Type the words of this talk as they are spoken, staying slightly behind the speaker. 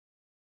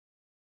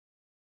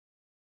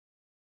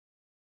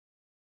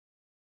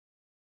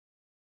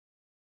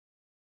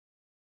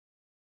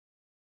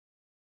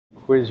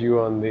quiz you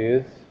on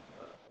these.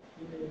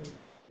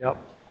 Yep.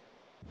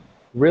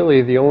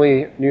 Really, the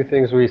only new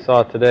things we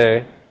saw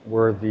today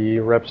were the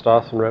rep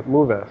stos and rep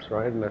movefs,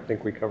 right? And I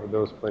think we covered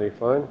those plenty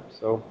fine.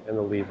 So, and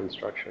the leave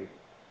instruction.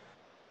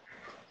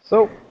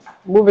 So,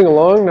 moving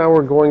along, now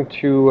we're going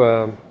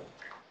to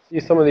see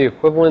some of the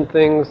equivalent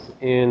things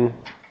in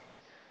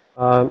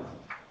on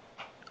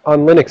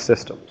Linux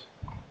systems.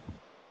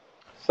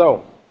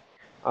 So,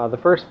 the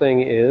first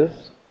thing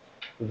is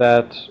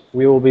that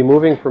we will be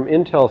moving from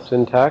Intel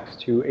syntax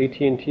to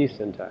AT&T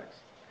syntax.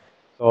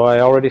 So I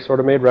already sort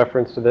of made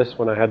reference to this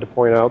when I had to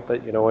point out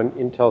that, you know, in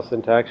Intel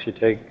syntax, you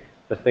take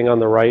the thing on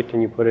the right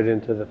and you put it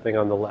into the thing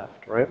on the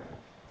left, right?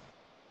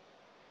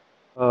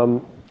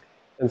 And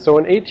so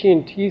in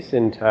AT&T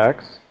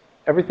syntax,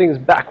 everything's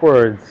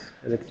backwards,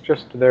 and it's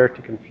just there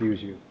to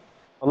confuse you.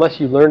 Unless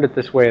you learned it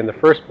this way in the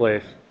first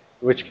place,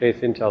 in which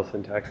case Intel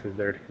syntax is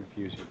there to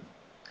confuse you.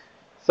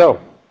 So,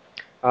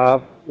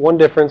 one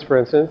difference, for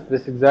instance,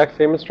 this exact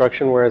same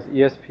instruction, whereas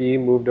ESP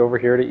moved over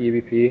here to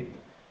EBP,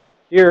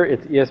 here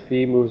it's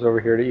ESP moves over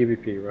here to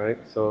EBP, right?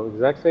 So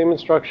exact same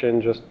instruction,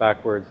 just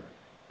backwards.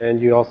 And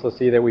you also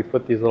see that we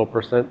put these little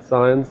 %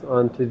 signs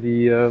onto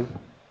the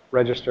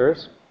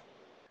registers.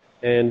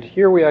 And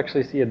here we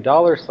actually see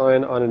a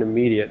 $sign on an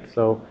immediate.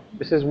 So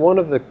this is one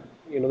of the,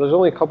 you know, there's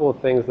only a couple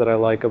of things that I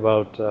like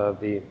about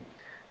the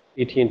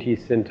AT&T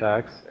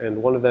syntax.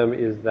 And one of them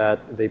is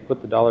that they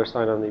put the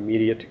 $sign on the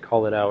immediate to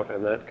call it out.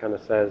 And that kind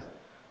of says,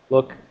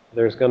 look,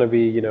 there's going to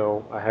be, you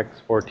know, a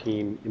hex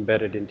 14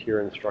 embedded into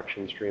your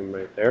instruction stream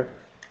right there.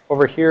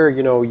 Over here,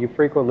 you know, you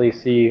frequently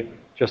see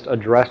just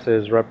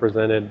addresses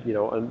represented, you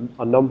know,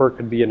 a number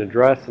could be an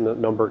address and a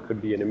number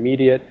could be an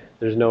immediate.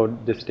 There's no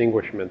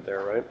distinguishment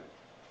there, right?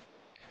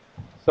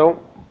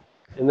 So,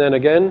 and then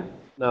again,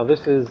 now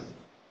this is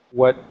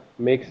what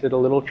makes it a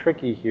little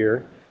tricky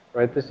here,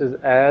 right? This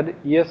is add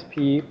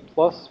ESP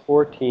plus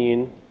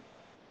 14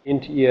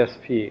 into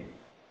ESP,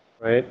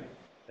 right?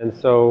 And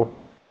so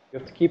you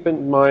have to keep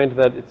in mind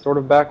that it's sort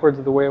of backwards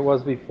of the way it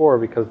was before,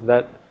 because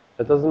that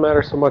doesn't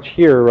matter so much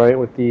here, right,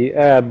 with the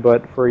add,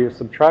 but for your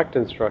subtract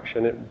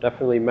instruction, it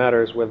definitely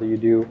matters whether you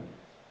do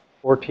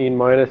 14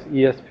 minus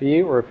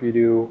ESP or if you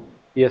do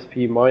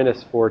ESP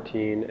minus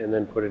 14 and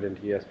then put it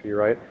into ESP,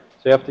 right?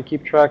 So you have to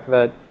keep track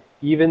that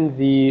even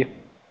the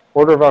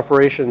order of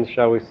operations,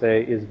 shall we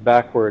say, is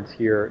backwards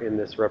here in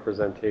this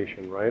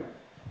representation, right?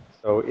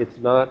 So it's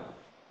not,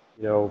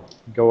 you know,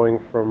 going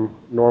from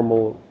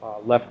normal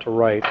left to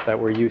right that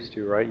we're used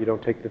to, right? You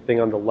don't take the thing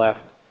on the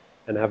left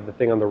and have the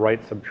thing on the right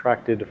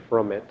subtracted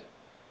from it.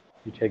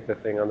 You take the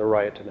thing on the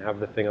right and have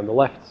the thing on the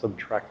left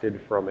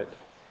subtracted from it,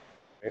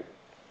 right?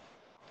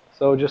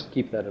 So just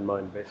keep that in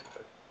mind,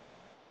 basically.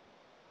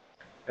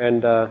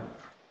 And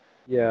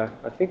yeah,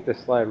 I think this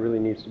slide really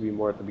needs to be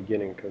more at the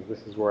beginning, because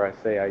this is where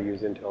I say I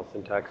use Intel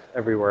syntax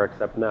everywhere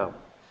except now.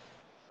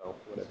 So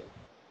whatever.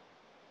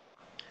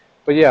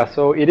 But yeah,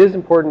 so it is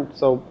important.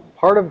 So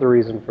part of the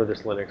reason for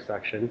this Linux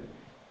section,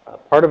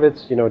 part of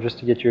it's, you know, just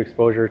to get you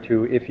exposure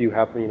to, if you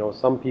happen, you know,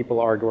 some people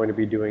are going to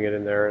be doing it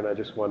in there, and I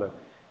just want to,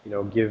 you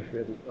know, give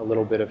a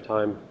little bit of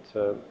time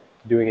to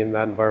doing it in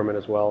that environment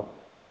as well.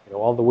 You know,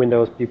 all the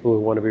Windows people who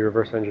want to be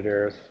reverse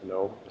engineers, you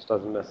know, this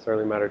doesn't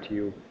necessarily matter to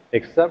you,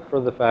 except for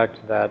the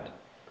fact that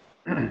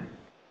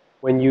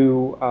when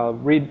you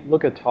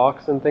look at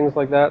talks and things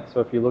like that, so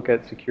if you look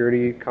at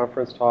security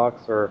conference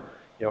talks or,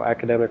 you know,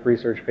 academic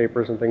research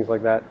papers and things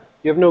like that,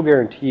 you have no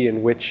guarantee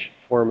in which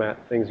format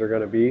things are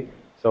going to be.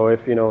 So if,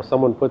 you know,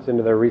 someone puts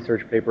into their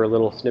research paper a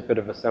little snippet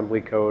of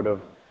assembly code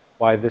of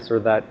why this or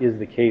that is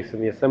the case,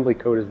 and the assembly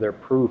code is their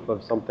proof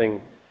of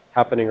something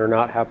happening or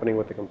not happening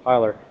with the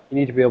compiler, you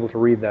need to be able to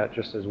read that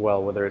just as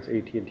well, whether it's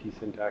AT&T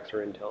syntax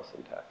or Intel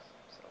syntax.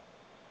 So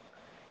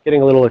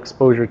getting a little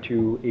exposure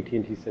to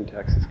AT&T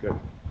syntax is good.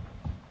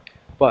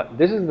 But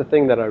this is the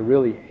thing that I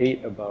really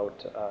hate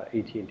about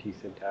AT&T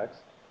syntax.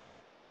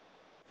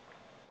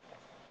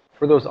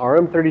 For those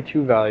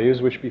RM32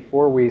 values, which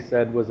before we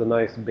said was a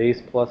nice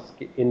base plus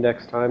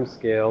index times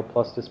scale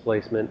plus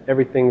displacement,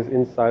 everything's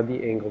inside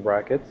the angle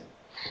brackets.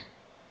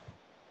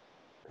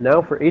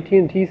 Now for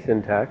AT&T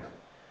syntax,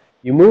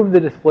 you move the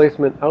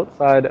displacement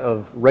outside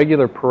of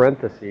regular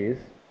parentheses,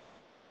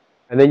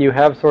 and then you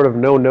have sort of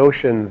no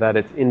notion that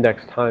it's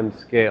index times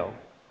scale,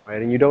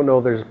 right? And you don't know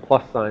there's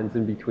plus signs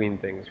in between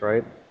things,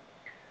 right?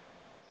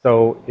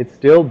 So it's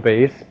still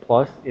base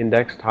plus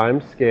index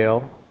times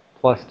scale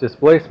plus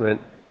displacement.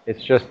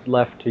 It's just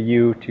left to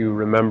you to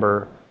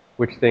remember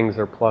which things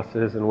are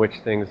pluses and which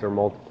things are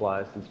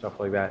multiplies and stuff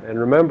like that. And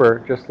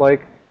remember, just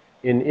like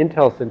in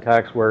Intel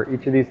syntax where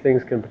each of these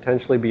things can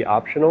potentially be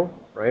optional,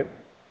 right?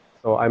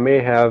 So I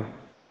may have,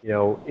 you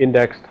know,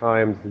 index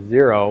times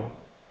 0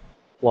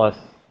 plus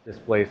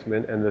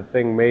displacement, and the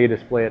thing may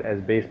display it as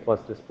base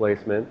plus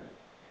displacement.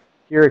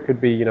 Here it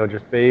could be, you know,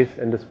 just base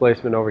and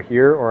displacement over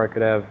here, or I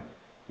could have,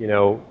 you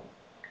know,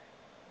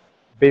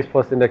 base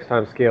plus index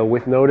times scale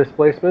with no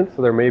displacement,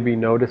 so there may be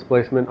no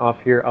displacement off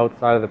here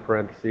outside of the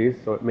parentheses.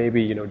 So it may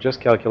be, you know, just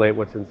calculate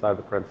what's inside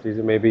the parentheses.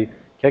 It may be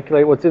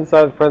calculate what's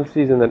inside the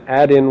parentheses and then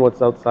add in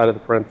what's outside of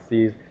the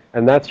parentheses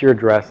And that's your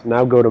address.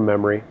 Now go to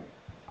memory,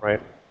 right?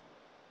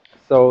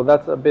 So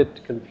that's a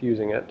bit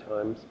confusing at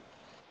times.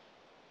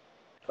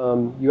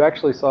 You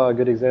actually saw a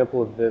good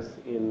example of this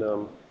in,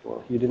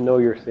 well, you didn't know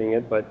you were seeing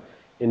it, but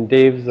in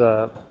Dave's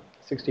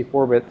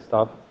 64-bit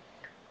stuff,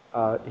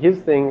 his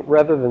thing,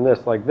 rather than this,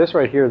 like this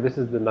right here, this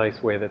is the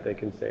nice way that they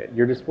can say it.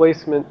 Your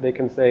displacement, they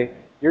can say,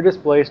 you're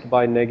displaced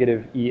by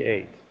negative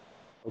E8.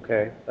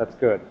 Okay, that's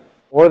good.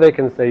 Or they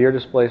can say you're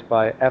displaced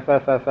by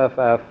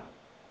FFFFF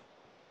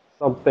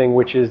something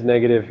which is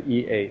negative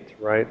E8,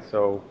 right?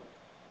 So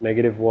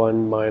negative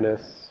 1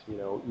 minus,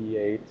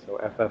 E8, so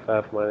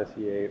FFF minus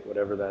E8,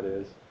 whatever that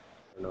is.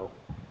 I don't know,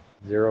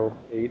 0,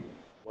 8,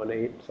 1,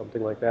 8,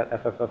 something like that.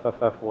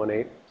 FFFFF 1,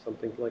 8,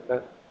 something like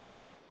that.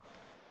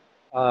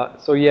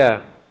 So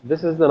yeah,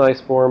 this is the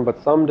nice form,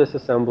 but some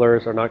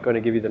disassemblers are not going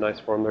to give you the nice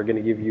form. They're going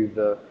to give you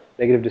the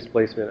negative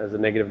displacement as a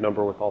negative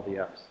number with all the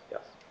F's.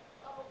 Yes?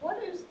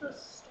 What is the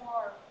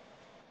star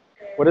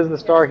there? What is the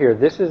star here?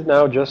 This is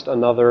now just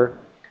another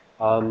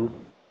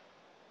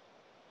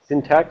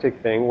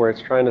syntactic thing where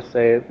it's trying to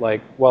say,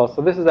 like, well,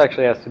 so this is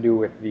actually has to do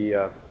with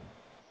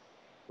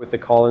the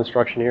call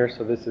instruction here.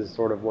 So this is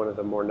sort of one of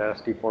the more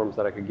nasty forms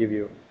that I could give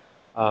you.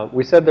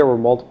 We said there were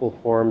multiple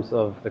forms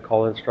of the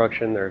call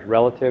instruction. There's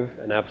relative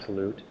and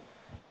absolute.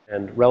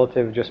 And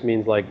relative just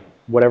means like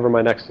whatever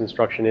my next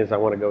instruction is, I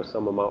want to go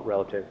some amount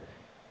relative.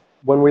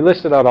 When we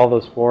listed out all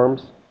those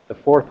forms, the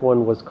fourth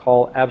one was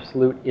call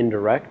absolute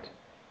indirect.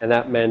 And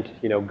that meant,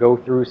 go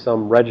through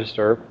some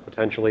register,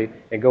 potentially,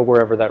 and go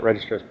wherever that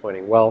register is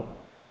pointing. Well,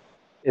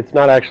 it's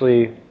not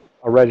actually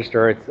a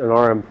register. It's an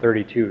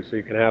RM32. So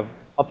you can have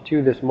up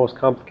to this most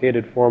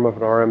complicated form of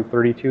an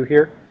RM32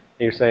 here. And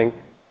you're saying,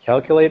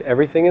 calculate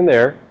everything in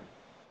there,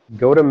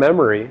 go to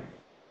memory,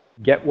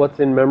 get what's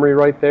in memory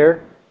right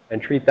there,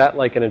 and treat that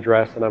like an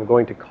address, and I'm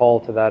going to call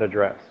to that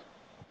address.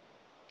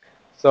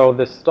 So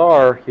the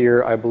star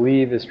here, I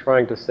believe, is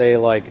trying to say,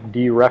 like,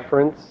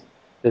 dereference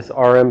this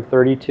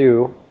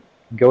RM32,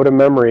 go to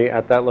memory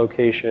at that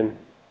location,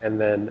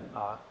 and then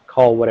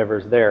call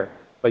whatever's there.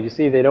 But you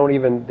see, they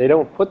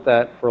don't put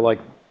that for, like,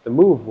 the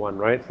move one,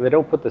 right? So they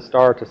don't put the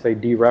star to say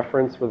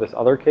dereference for this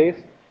other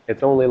case.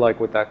 It's only, like,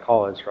 with that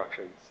call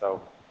instruction. So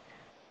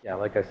yeah,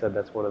 like I said,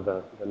 that's one of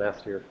the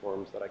nastier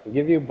forms that I can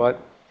give you. But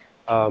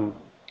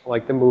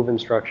like the move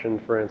instruction,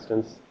 for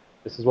instance,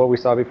 this is what we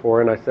saw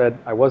before. And I said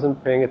I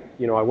wasn't paying it,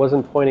 I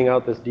wasn't pointing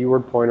out this D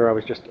word pointer. I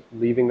was just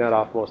leaving that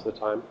off most of the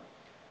time.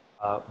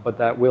 But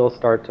that will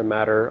start to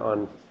matter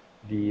on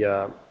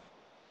the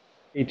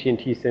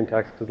AT&T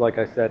syntax because, like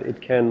I said,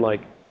 it can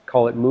like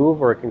call it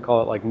move or it can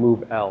call it like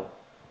move L,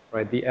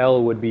 right? The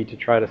L would be to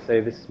try to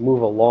say this is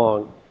move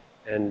along,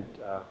 and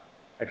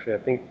actually, I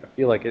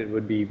feel like it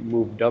would be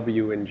move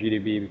W in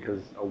GDB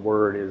because a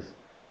word is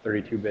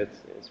 32 bits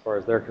as far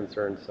as they're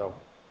concerned. So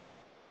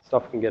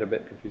stuff can get a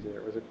bit confusing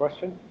there. Was there a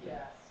question?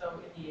 Yeah. So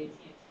in the AT&T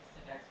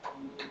syntax,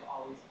 will move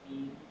always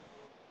mean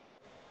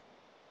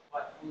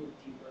what move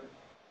D word?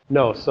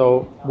 No.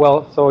 So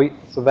well,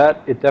 so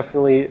that it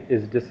definitely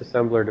is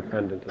disassembler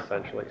dependent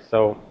essentially.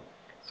 So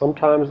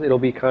sometimes it'll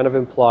be kind of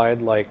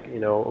implied, like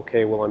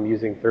okay, well I'm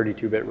using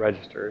 32-bit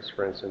registers,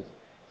 for instance.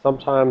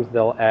 Sometimes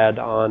they'll add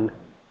on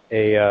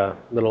a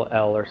little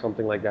L or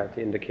something like that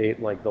to indicate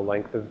like the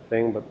length of the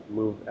thing, but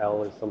move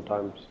L is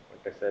sometimes,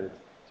 like I said,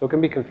 so it can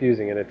be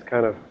confusing, and it's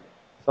kind of,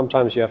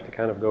 sometimes you have to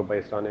kind of go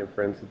based on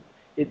inference.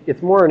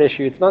 It's more an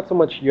issue. It's not so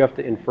much you have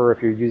to infer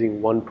if you're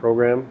using one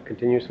program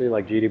continuously,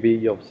 like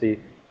GDB, you'll see,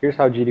 here's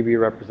how GDB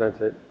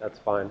represents it, that's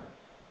fine.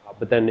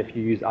 But then if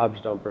you use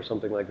objdump or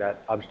something like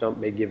that, objdump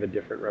may give a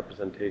different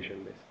representation,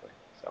 basically.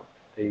 So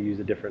they use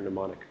a different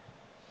mnemonic.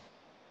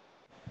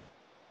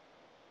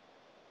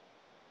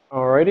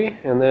 Alrighty,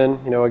 and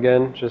then,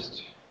 again,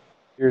 just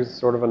here's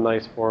sort of a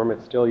nice form.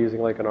 It's still using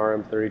like an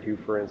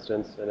RM32, for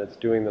instance, and it's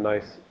doing the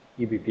nice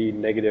EBP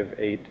negative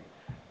 8,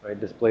 right,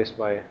 displaced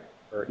by,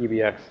 or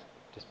EBX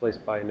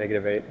displaced by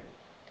negative 8.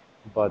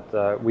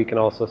 But we can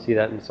also see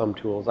that in some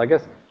tools. I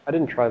guess I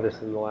didn't try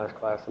this in the last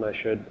class, and I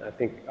should. I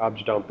think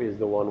objdump is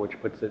the one which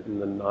puts it in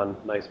the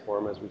non-nice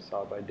form, as we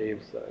saw by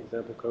Dave's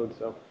example code,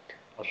 so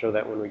I'll show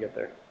that when we get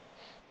there.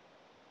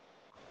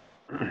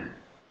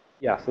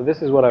 Yeah, so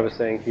this is what I was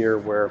saying here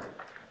where,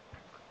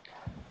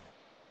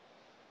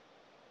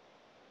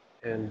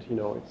 and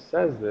it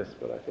says this,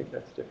 but I think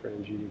that's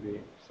different in GDB.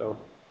 So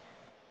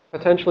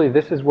potentially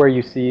this is where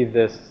you see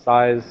this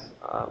size,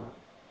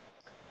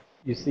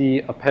 you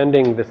see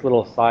appending this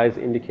little size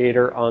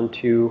indicator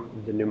onto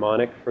the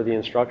mnemonic for the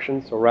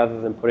instruction. So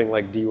rather than putting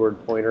like D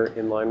word pointer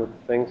in line with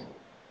the things,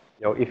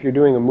 if you're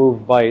doing a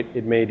move byte,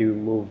 it may do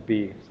move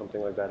B,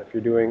 something like that. If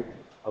you're doing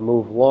a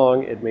move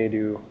long, it may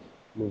do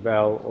move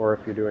L, or if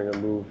you're doing a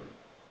move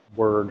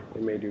word,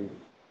 it may do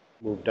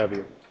move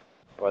W.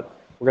 But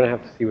we're going to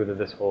have to see whether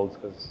this holds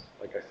because,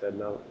 like I said,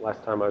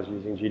 last time I was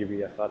using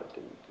GDB, I thought it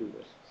didn't do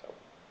this. So,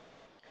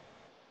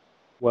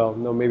 well,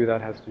 no, maybe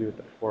that has to do with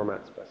the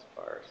format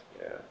specifiers.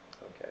 Yeah,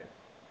 okay.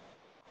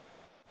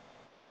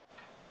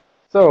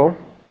 So,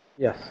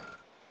 yes?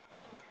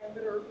 I'm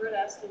going to regret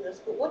asking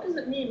this, but what does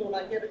it mean when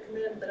I get a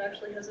command that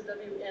actually has a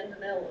W and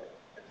an L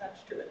at the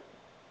attached to it?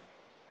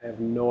 I have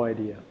no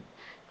idea.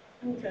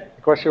 Okay.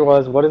 The question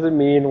was, what does it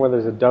mean when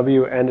there's a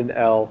W and an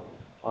L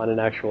on an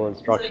actual Because I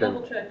instruction?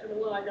 double checked and the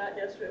one I got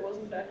yesterday was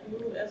in fact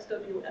move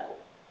SWL.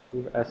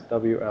 Move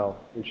SWL.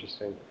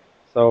 Interesting.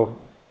 So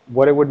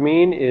what it would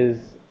mean is,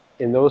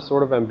 in those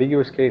sort of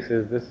ambiguous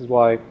cases, this is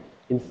why,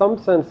 in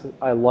some sense,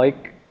 I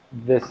like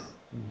this,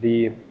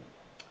 the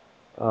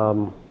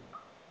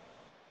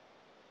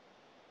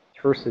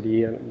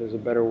tercity, and there's a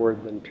better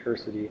word than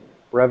tercity,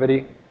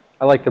 brevity.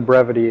 I like the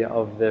brevity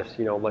of this,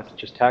 let's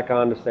just tack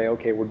on to say,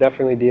 okay, we're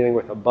definitely dealing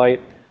with a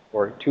byte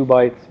or 2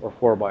 bytes or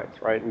 4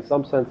 bytes, right? In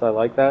some sense, I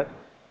like that.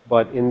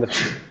 But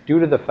due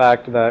to the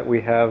fact that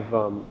we have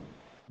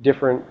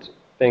different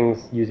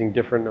things using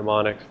different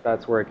mnemonics,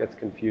 that's where it gets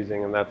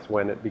confusing, and that's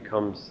when it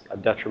becomes a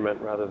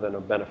detriment rather than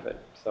a benefit.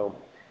 So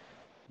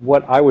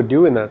what I would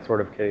do in that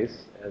sort of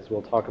case, as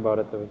we'll talk about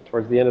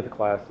towards the end of the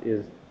class,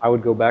 is I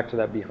would go back to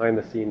that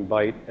behind-the-scene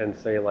byte and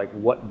say, like,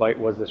 what byte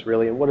was this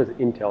really, and what does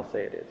Intel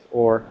say it is?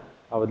 Or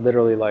I would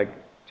literally, like,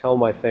 tell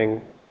my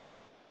thing,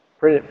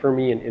 print it for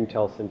me in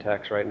Intel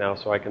syntax right now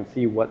so I can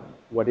see what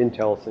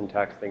Intel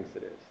syntax thinks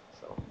it is.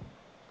 So,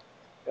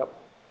 yep.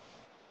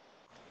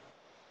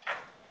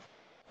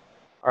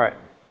 All right.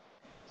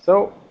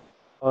 So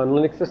on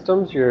Linux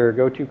systems, your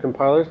go-to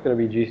compiler is going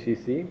to be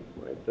GCC,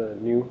 right? The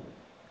new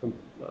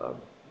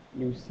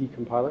C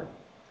compiler.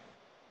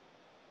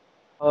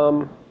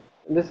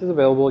 And this is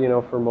available,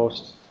 for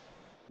most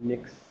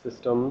NIX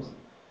systems,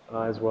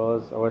 as well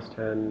as OS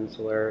X,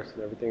 Solaris,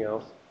 and everything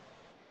else.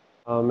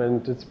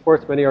 And it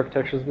supports many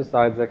architectures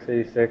besides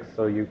x86,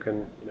 so you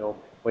can,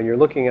 when you're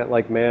looking at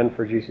like man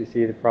for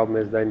GCC, the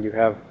problem is then you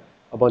have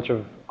a bunch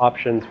of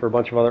options for a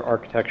bunch of other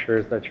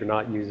architectures that you're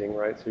not using,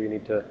 right? So you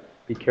need to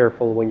be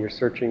careful when you're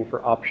searching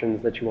for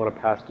options that you want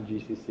to pass to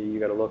GCC. You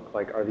got to look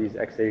like, are these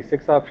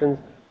x86 options?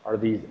 Are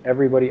these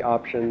everybody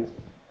options?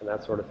 And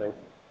that sort of thing.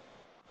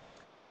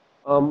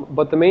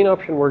 But the main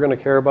option we're going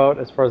to care about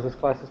as far as this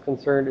class is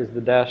concerned is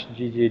the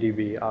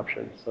 -GGDB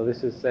option. So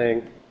this is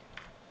saying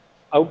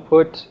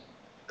output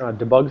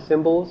debug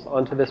symbols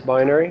onto this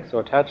binary. So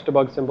attach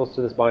debug symbols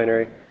to this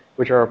binary,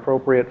 which are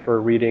appropriate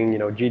for reading,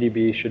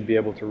 GDB should be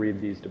able to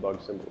read these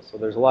debug symbols. So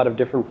there's a lot of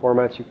different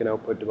formats you can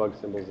output debug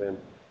symbols in,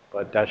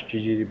 but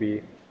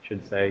 -GGDB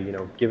should say,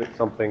 give it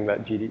something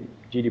that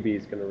GDB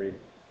is going to read.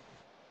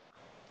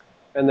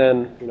 And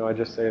then, I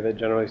just say that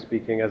generally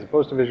speaking, as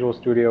opposed to Visual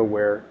Studio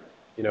where,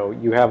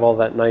 you have all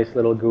that nice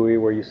little GUI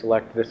where you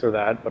select this or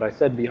that, but I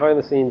said behind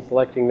the scenes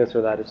selecting this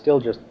or that is still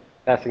just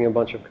passing a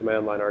bunch of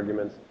command line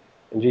arguments.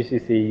 In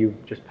GCC, you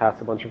just pass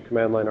a bunch of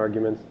command line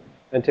arguments,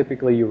 and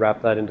typically you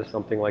wrap that into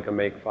something like a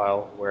make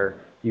file where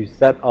you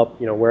set up,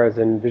 whereas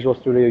in Visual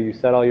Studio you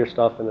set all your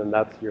stuff and then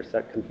that's your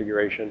set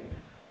configuration.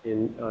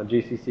 In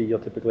GCC, you'll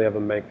typically have a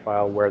make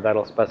file where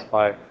that'll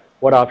specify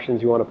what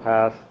options you want to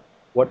pass,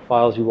 what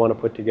files you want to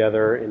put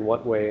together, in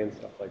what way, and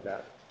stuff like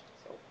that.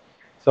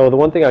 So the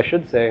one thing I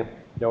should say,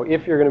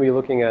 if you're going to be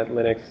looking at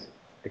Linux,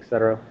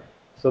 etc.,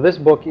 so this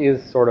book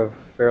is sort of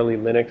fairly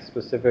Linux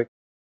specific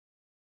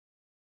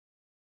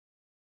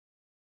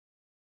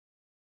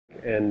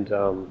and,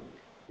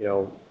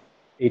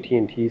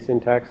 AT&T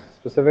syntax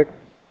specific.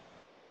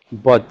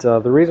 But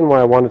the reason why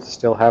I wanted to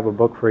still have a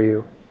book for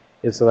you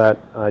is so that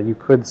you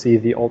could see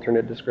the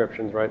alternate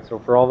descriptions, right? So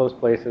for all those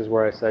places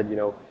where I said,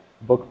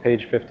 book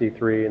page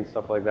 53 and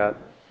stuff like that,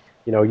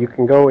 you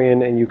can go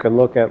in and you can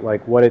look at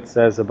like what it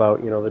says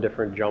about, the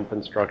different jump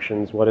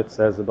instructions, what it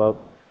says about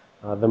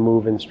the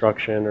move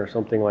instruction or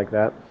something like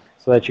that,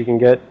 so that you can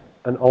get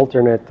an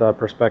alternate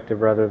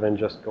perspective rather than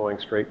just going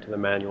straight to the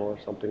manual or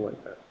something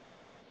like that.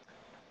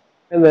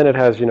 And then it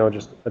has,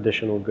 just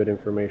additional good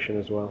information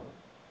as well.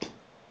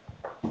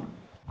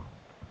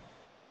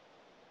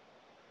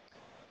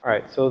 All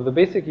right, so the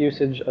basic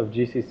usage of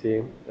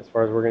GCC, as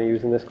far as we're going to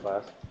use in this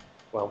class,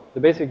 well, the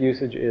basic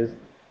usage is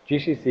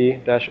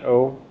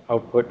GCC-O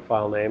output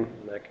file name,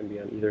 and that can be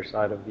on either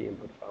side of the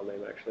input file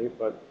name actually,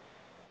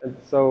 and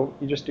so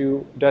you just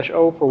do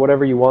 -O for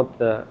whatever you want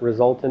the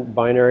resultant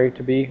binary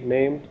to be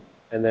named,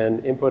 and then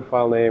input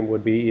file name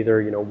would be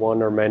either,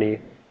 one or many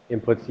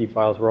input C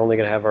files. We're only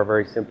going to have our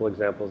very simple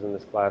examples in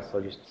this class, so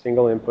just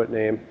single input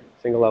name,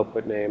 single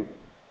output name,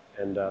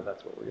 and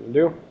that's what we're going to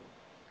do.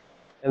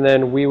 And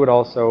then we would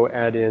also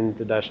add in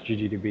the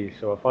 -GGDB.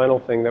 So a final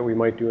thing that we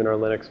might do in our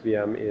Linux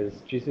VM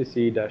is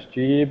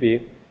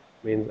GCC-GGDB,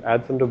 means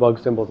add some debug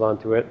symbols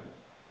onto it.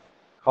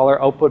 Call our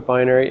output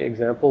binary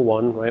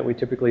example1, right? We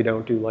typically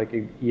don't do like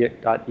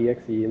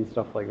 .exe and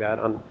stuff like that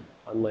on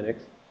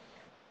Linux.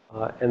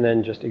 And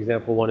then just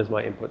example1 is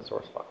my input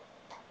source file.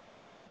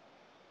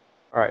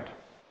 All right.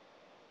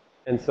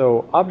 And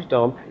so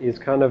objdump is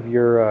kind of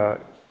your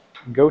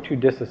go-to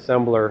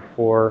disassembler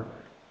for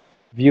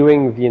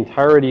viewing the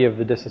entirety of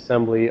the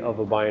disassembly of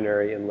a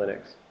binary in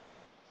Linux.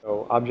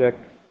 So object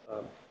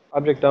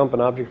dump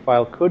and object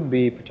file could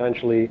be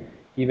potentially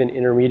even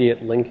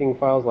intermediate linking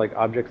files, like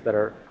objects that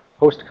are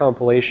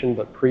post-compilation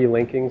but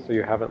pre-linking, so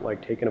you haven't like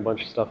taken a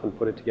bunch of stuff and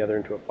put it together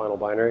into a final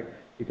binary.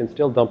 You can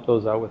still dump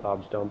those out with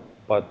objdump,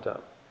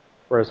 but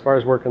for as far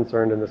as we're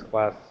concerned in this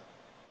class,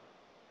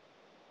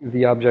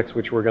 The objects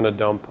which we're going to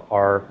dump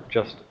are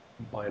just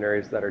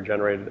binaries that are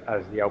generated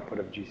as the output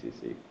of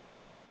GCC.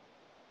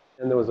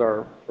 And those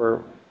are,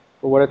 for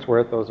what it's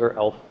worth, those are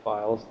ELF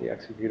files, the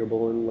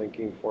executable and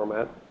linking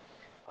format.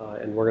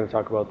 And we're going to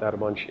talk about that a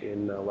bunch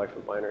in Life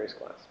of Binaries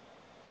class.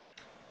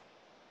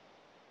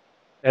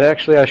 And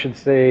actually, I should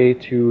say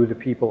to the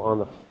people on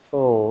the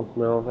phone,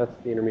 no, that's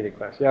the intermediate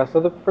class. Yeah,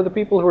 so for the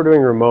people who are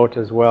doing remote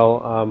as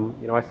well,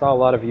 you know, I saw a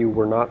lot of you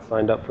were not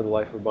signed up for the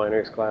Life of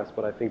Binaries class,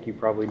 but I think you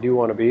probably do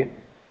want to be,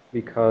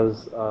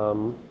 because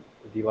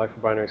the Life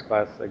of Binaries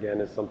class,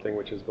 again, is something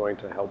which is going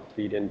to help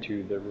feed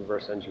into the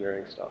reverse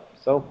engineering stuff.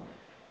 So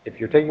if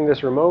you're taking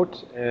this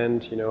remote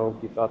and, you know,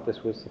 you thought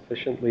this was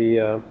sufficiently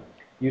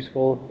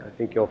useful, I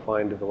think you'll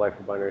find the Life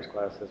of Binaries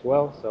class as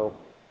well, so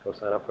go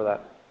sign up for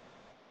that.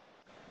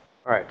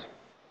 All right.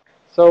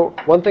 So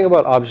one thing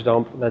about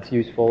objdump that's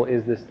useful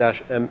is this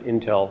 -m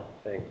intel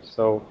thing.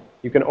 So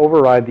you can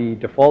override the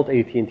default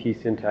AT&T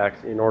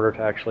syntax in order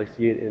to actually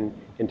see it in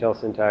Intel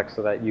syntax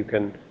so that you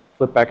can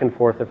flip back and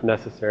forth if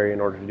necessary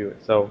in order to do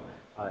it. So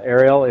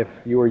Ariel, if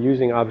you were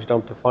using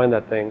objdump to find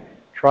that thing,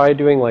 try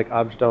doing like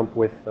objdump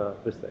with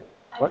this thing.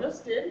 What? I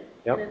just did,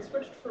 Yep. and it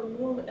switched from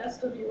move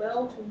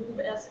SWL to move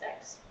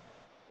SX.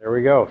 There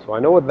we go. So I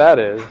know what that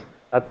is.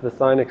 That's the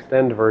sign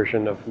extend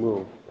version of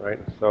move, right?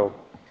 So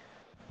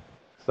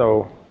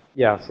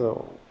yeah,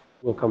 so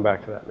we'll come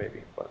back to that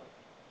maybe, but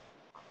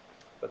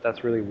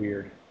that's really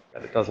weird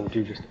that it doesn't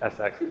do just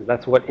SX, because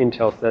that's what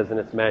Intel says in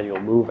its manual,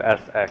 move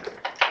SX,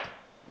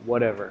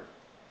 whatever.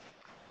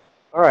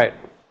 All right,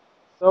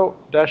 so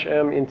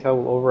 -m Intel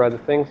will override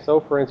the thing. So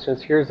for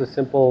instance, here's a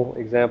simple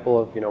example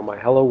of, you know, my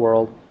hello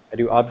world. I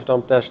do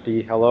objdump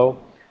 -d hello.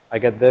 I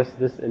get this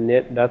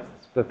init. That's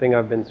the thing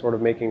I've been sort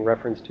of making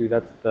reference to.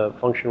 That's the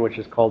function which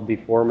is called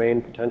before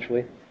main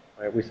potentially.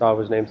 Right, we saw it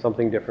was named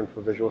something different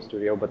for Visual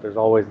Studio, but there's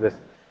always this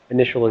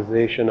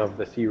initialization of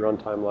the C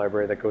runtime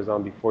library that goes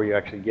on before you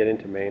actually get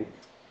into main.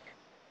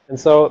 And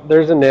so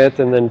there's init,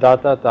 and then ...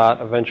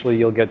 Eventually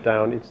you'll get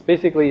down. It's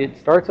basically, it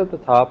starts at the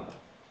top,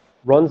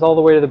 runs all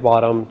the way to the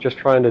bottom, just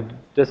trying to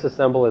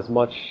disassemble as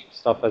much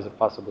stuff as it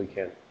possibly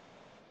can.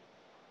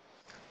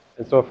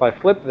 And so if I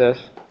flip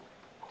this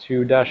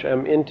to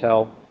 -m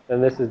Intel,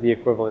 then this is the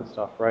equivalent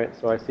stuff, right?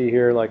 So I see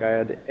here, like, I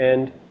had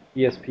end,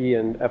 ESP,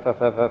 and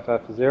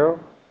FFFFF0.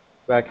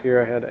 Back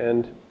here I had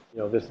end, you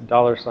know, this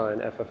 $sign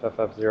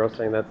FFFF0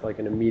 saying that's like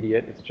an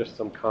immediate. It's just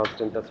some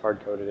constant that's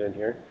hard-coded in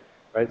here,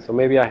 right? So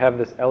maybe I have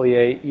this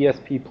LEA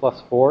ESP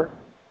 +4,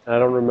 and I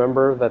don't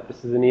remember that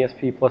this is an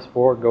ESP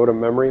 +4. Go to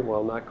memory.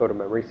 Well, not go to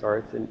memory. Sorry,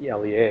 it's an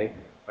LEA,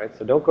 right?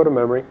 So don't go to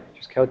memory.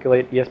 Just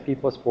calculate ESP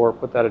 +4,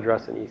 put that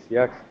address in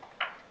ECX.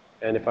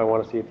 And if I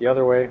want to see it the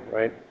other way,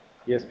 right,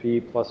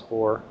 ESP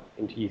 +4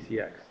 into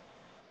ECX,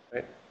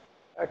 right?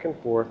 Back and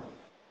forth.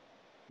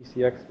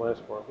 ECX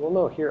 -4. Well,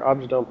 no, here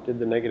objdump did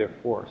the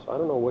 -4, so I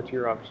don't know what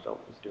your objdump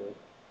is doing.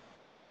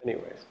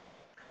 Anyways,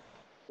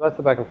 so that's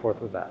the back and forth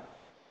with that.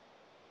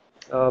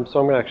 So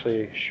I'm going to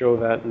actually show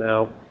that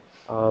now.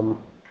 I'm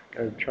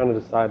trying to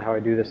decide how I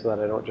do this so that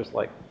I don't just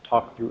like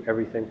talk through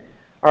everything.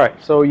 All right,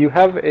 so you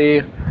have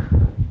a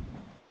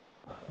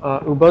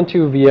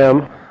Ubuntu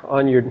VM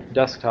on your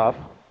desktop.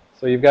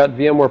 So you've got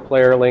VMware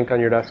Player link on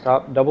your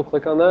desktop. Double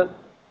click on that.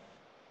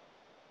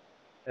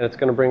 And it's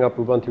going to bring up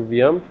Ubuntu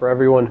VM. For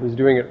everyone who's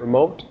doing it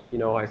remote, you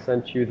know, I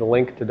sent you the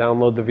link to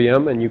download the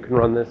VM, and you can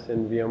run this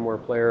in VMware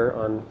Player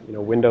on, you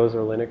know, Windows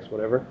or Linux,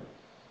 whatever.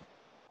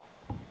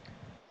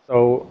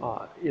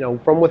 So, you know,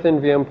 from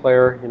within VM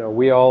Player, you know,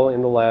 we all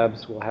in the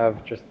labs will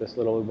have just this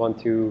little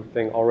Ubuntu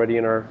thing already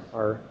in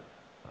our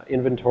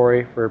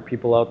inventory. For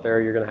people out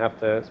there, you're going to have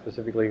to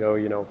specifically go,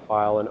 you know,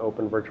 file and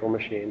open virtual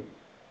machine.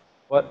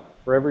 But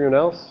for everyone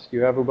else,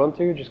 you have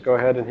Ubuntu, just go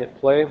ahead and hit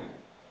play.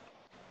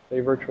 Say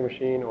virtual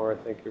machine, or I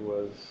think it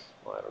was,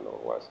 well, I don't know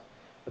what it was.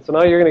 But so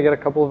now you're going to get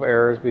a couple of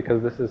errors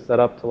because this is set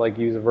up to like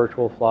use a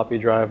virtual floppy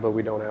drive, but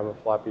we don't have a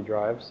floppy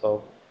drive.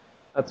 So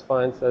that's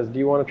fine. It says, do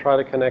you want to try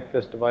to connect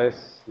this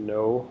device?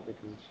 No,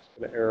 because it's just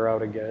going to error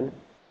out again.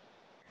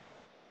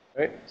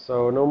 Right?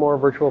 So no more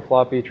virtual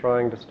floppy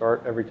trying to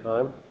start every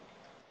time.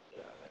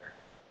 Get out of there.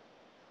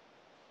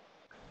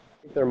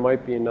 I think there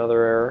might be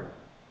another error.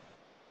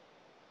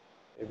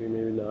 Maybe,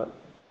 maybe not.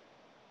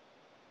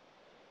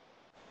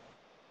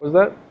 Was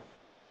that?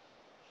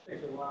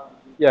 Takes a while.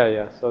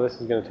 Yeah. So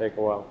this is going to take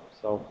a while.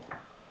 So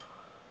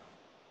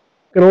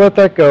I'm going to let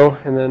that go,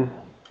 and then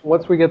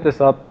once we get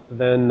this up,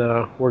 then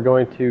we're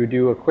going to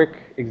do a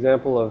quick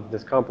example of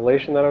this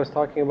compilation that I was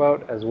talking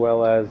about, as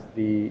well as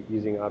the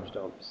using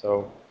objdump.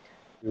 So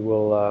we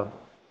will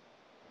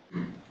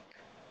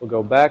we'll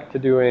go back to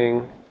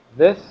doing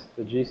this,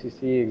 the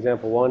GCC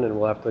example 1, and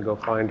we'll have to go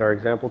find our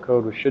example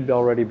code, which should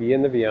already be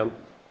in the VM.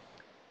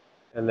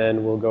 And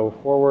then we'll go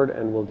forward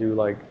and we'll do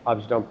like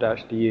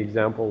objdump-d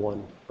example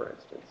 1, for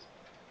instance.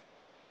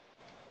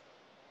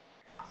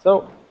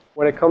 So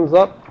when it comes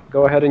up,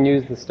 go ahead and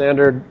use the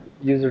standard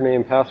username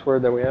and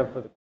password that we have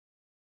for the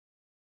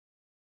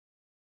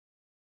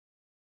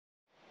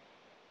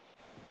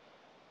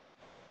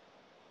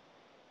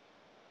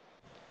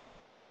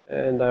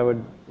and I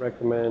would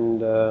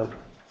recommend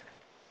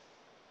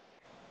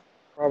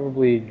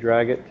probably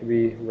drag it to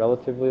be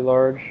relatively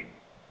large.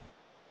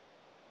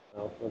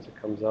 Once it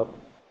comes up.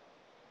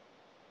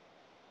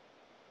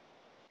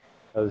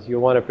 Because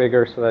you'll want it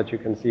bigger so that you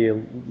can see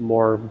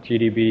more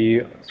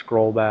GDB,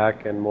 scroll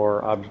back, and more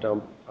obj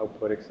dump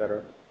output,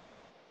 etc.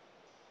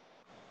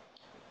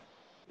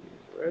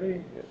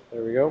 Ready? Yes,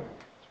 there we go.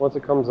 So once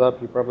it comes up,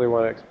 you probably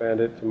want to expand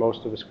it to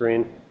most of the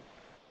screen.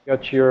 You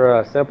got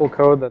your sample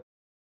code. That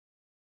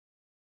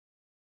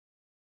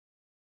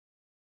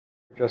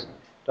just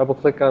double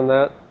click on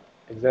that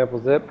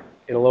example zip.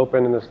 It'll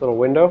open in this little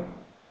window.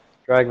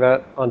 Drag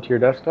that onto your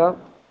desktop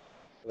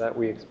so that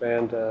we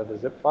expand the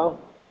zip file.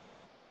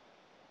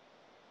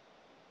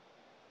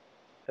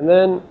 And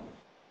then,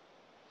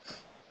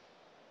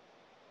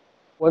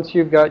 once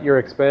you've got your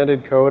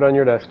expanded code on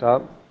your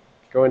desktop,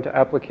 go into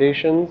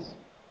Applications.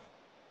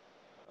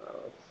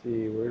 Let's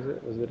see, where is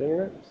it? Was it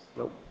Internet?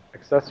 Nope.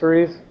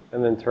 Accessories,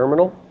 and then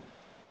Terminal.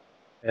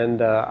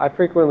 And I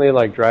frequently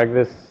drag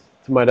this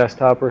to my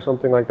desktop or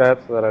something like that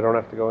so that I don't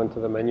have to go into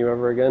the menu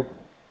ever again.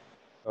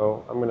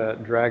 So I'm going to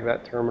drag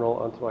that terminal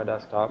onto my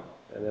desktop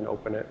and then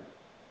open it.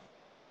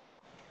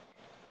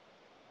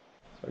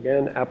 So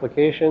again,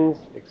 Applications,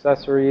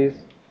 Accessories,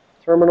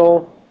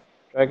 Terminal,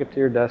 drag it to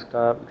your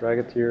desktop, drag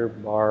it to your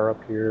bar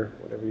up here,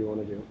 whatever you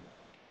want to do.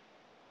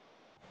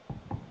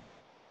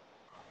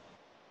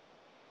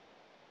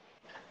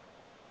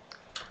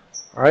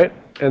 All right,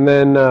 and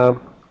then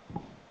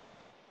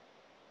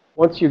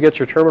once you get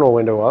your terminal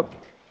window up,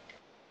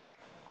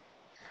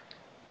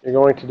 you're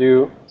going to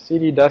do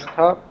CD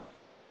desktop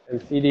and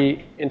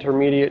CD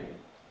intermediate,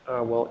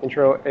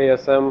 intro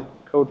ASM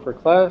code for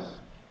class,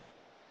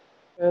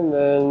 and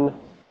then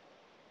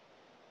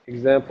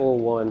example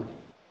 1.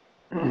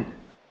 And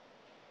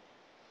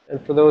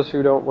for those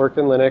who don't work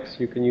in Linux,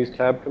 you can use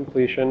tab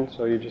completion.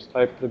 So you just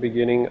type the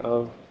beginning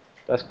of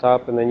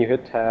desktop, and then you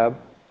hit tab.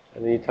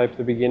 And then you type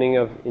the beginning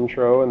of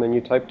intro, and then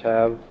you type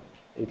tab.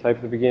 And you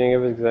type the beginning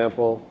of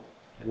example,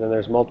 and then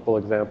there's multiple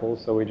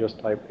examples. So we just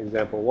type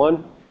example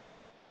 1,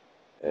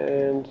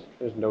 and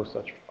there's no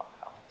such file.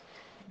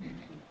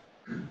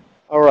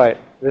 All right,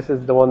 this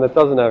is the one that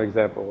doesn't have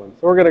example 1.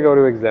 So we're going to go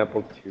to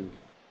example 2.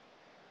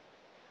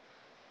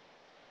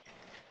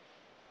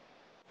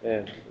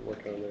 Man, I'm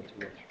working on that too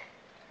much.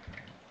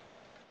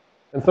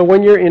 And so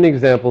when you're in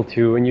example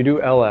 2 and you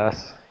do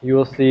ls, you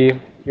will see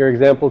your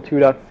example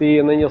 2.c,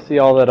 and then you'll see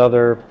all that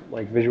other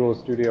Visual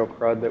Studio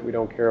crud that we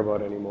don't care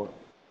about anymore.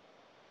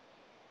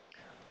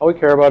 All we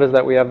care about is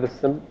that we have this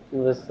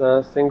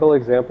single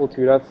example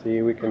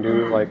 2.c. We can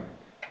do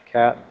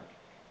cat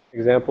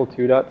example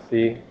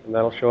 2.c, and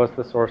that'll show us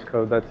the source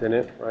code that's in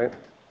it, right?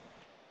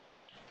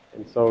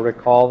 And so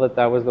recall that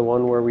that was the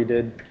one where we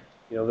did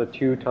the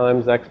 2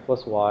 times x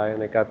plus y,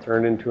 and it got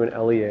turned into an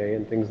LEA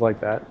and things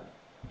like that.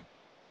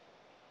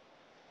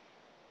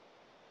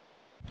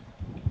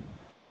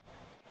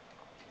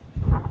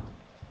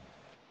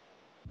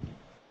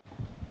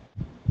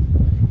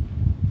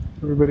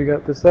 Everybody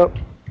got this up?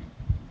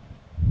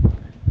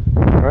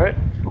 All right.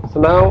 So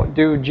now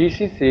do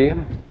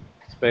GCC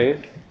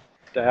space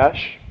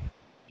dash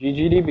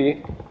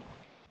ggdb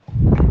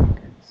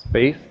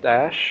space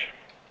dash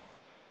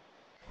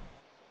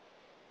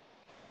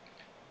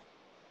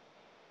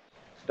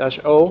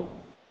O,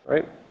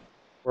 right?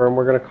 Where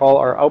we're going to call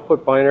our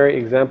output binary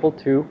example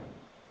 2,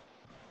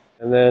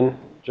 and then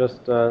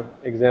just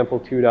example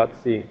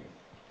 2.c.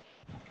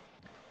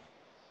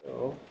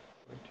 So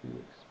I'm going to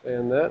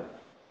expand that,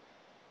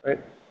 right?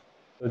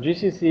 So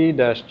GCC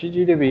dash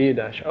ggdb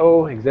dash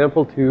O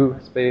example 2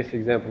 space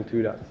example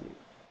 2.c.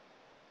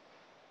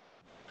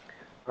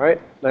 All right,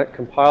 that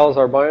compiles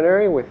our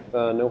binary with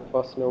no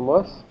fuss, no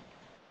muss.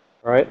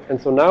 All right, and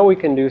so now we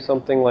can do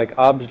something like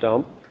obj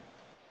dump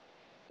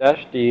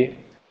dash D,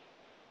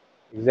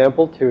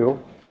 example 2,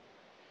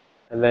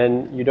 and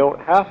then you don't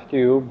have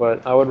to,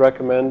 but I would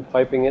recommend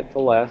piping it to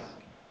less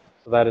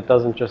so that it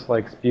doesn't just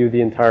spew the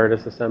entire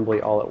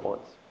disassembly all at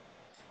once.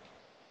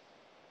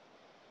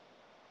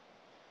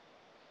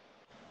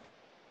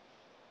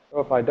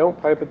 So if I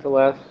don't pipe it to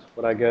less,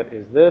 what I get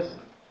is this,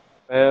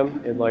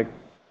 bam, it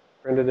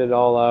printed it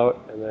all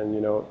out, and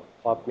then,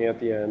 plopped me at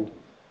the end.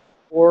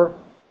 Or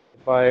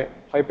if I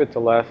pipe it to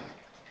less,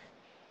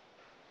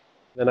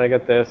 then I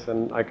get this,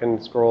 and I can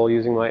scroll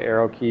using my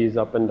arrow keys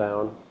up and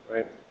down,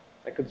 right?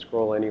 I could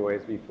scroll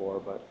anyways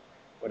before, but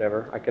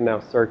whatever. I can now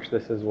search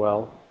this as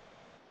well,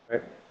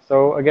 right?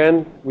 So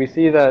again, we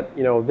see that,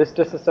 this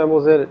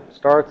disassembles it. It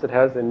starts, it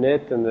has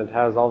init, and it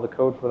has all the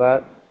code for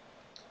that.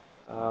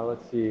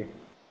 Let's see.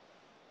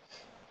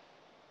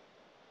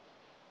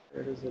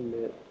 Where does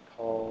init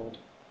call?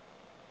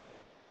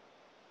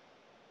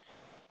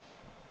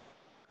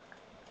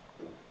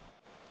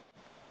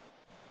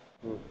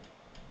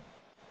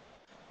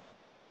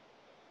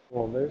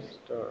 Well, there's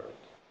start.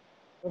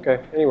 Okay,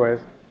 anyways.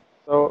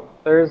 So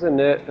there's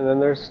init, and then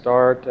there's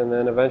start, and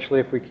then eventually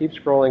if we keep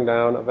scrolling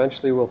down,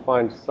 eventually we'll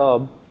find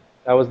sub.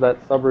 That was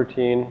that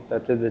subroutine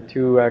that did the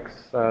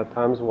 2x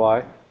times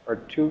y, or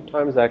 2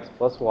 times x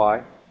plus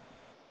y,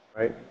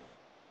 right?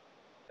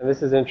 And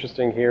this is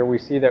interesting here. We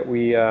see that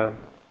we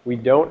we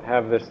don't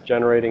have this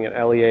generating an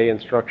LEA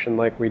instruction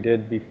like we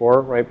did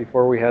before, right?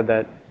 Before we had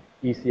that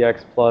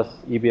ECX plus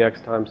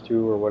EBX times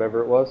 2 or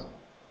whatever it was.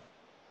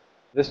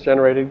 This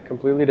generated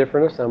completely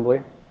different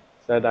assembly.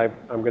 Said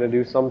I'm going to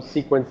do some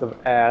sequence of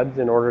adds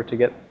in order to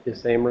get the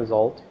same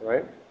result,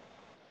 right?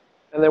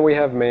 And then we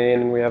have main,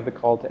 and we have the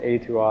call to A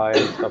to I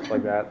and stuff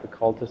like that, the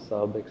call to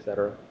sub,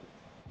 etc.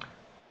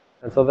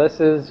 And so this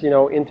is,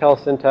 Intel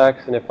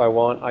syntax, and if I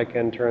want, I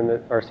can turn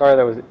the, or sorry,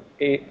 that was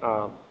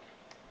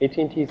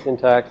AT&T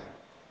syntax.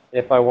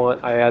 If I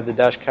want, I add the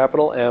dash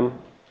capital M,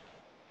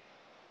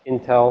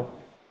 Intel,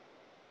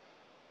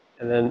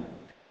 and then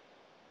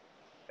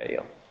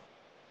fail.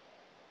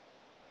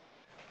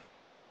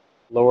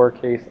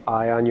 Lowercase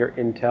I on your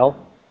Intel.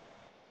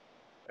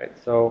 Right,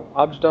 so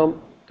objdump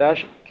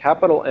dash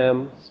capital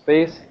M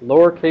space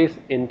lowercase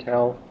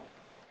Intel.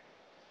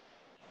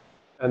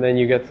 And then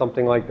you get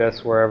something like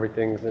this where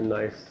everything's in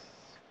nice,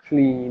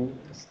 clean,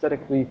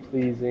 aesthetically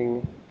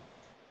pleasing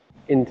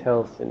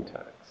Intel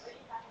syntax.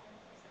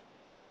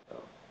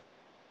 So,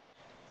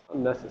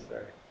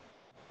 unnecessary.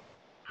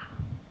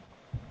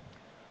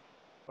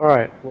 All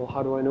right, well,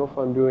 how do I know if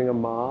I'm doing a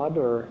mod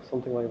or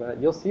something like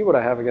that? You'll see what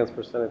I have against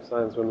percentage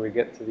signs when we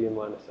get to the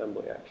inline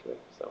assembly, actually.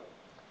 So,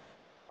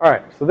 all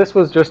right, so this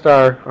was just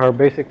our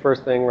basic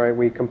first thing, right?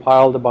 We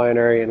compiled a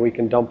binary, and we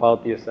can dump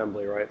out the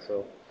assembly, right?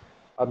 So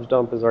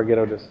objdump is our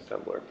ghetto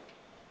disassembler.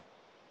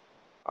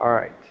 All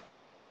right.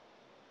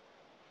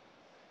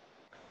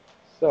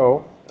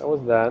 So that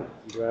was that.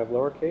 Do I have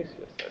lowercase?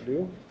 Yes, I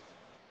do.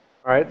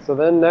 All right, so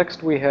then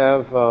next we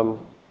have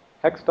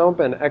hexdump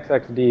and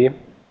xxd.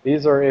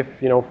 These are if,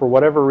 for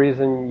whatever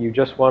reason, you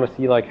just want to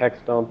see like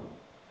hexdump.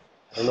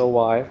 I don't know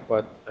why,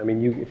 but I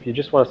mean, if you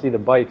just want to see the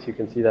bytes, you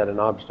can see that in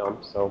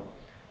objdump. So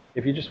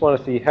if you just want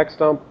to see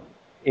hexdump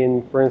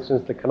in, for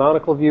instance, the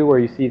canonical view where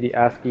you see the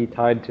ASCII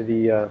tied to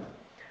the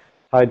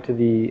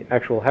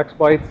actual hex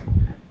bytes,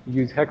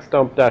 use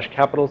hexdump dash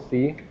capital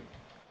C,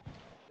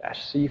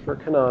 dash C for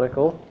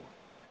canonical.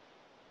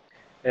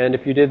 And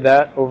if you did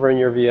that over in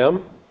your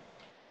VM,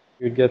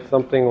 you'd get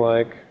something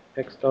like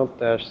hexdump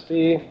dash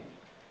C,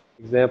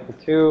 example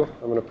 2.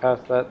 I'm going to pass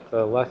that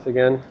to less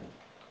again.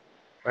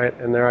 Right,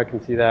 and there I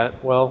can see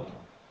that. Well,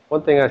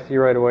 one thing I see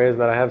right away is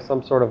that I have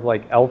some sort of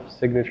like ELF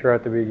signature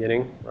at the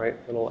beginning, right?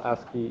 Little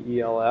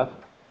ASCII ELF.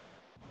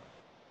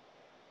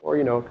 Or,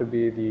 it could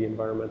be the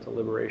Environmental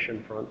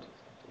Liberation Front,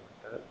 something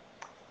like that.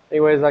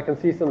 Anyways, I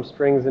can see some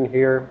strings in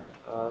here,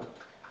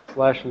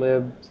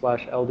 /lib/ld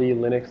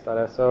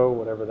linux.so,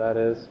 whatever that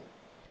is.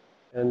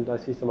 And I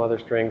see some other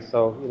strings.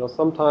 So,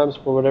 sometimes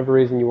for whatever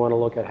reason you want to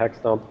look at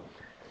hexdump.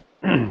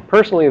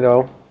 Personally,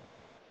 though,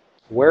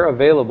 where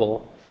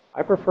available,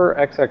 I prefer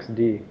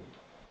xxd.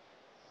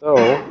 So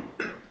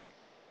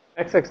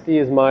xxd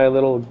is my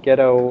little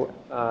ghetto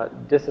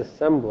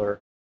disassembler.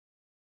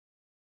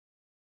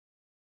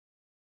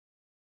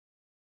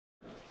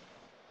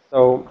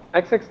 So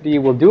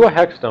xxd will do a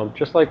hex dump,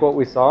 just like what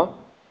we saw,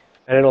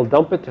 and it'll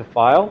dump it to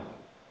file.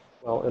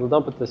 Well, it'll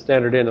dump it to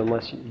standard in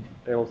unless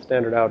it'll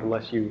standard out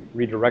unless you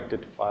redirect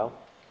it to file.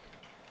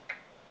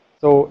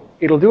 So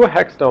it'll do a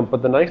hex dump,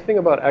 but the nice thing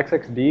about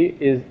xxd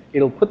is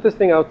it'll put this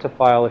thing out to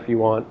file if you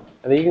want,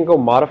 and then you can go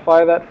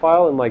modify that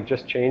file and like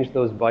just change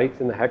those bytes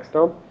in the hex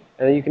dump,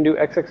 and then you can do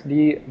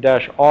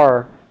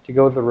xxd-r to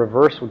go the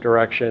reverse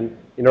direction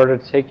in order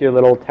to take your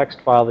little text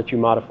file that you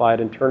modified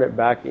and turn it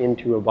back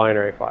into a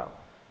binary file.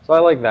 So I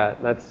like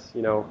that. That's,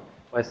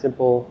 my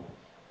simple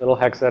little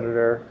hex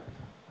editor.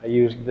 I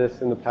used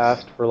this in the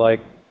past for like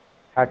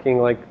hacking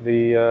like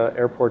the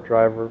airport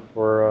driver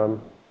for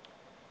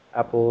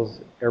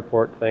Apple's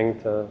airport thing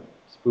to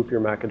spoof your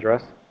MAC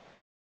address.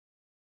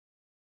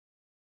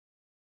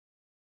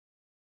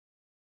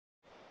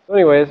 So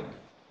anyways,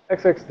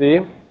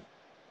 xxd,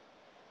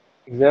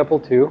 example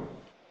 2.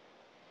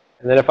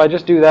 And then if I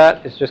just do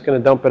that, it's just going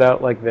to dump it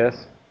out like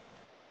this.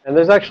 And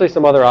there's actually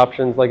some other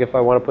options, like if I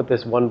want to put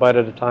this 1 byte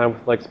at a time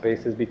with like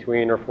spaces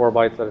between, or 4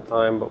 bytes at a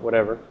time, but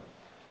whatever.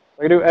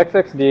 I do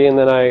xxd, and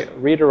then I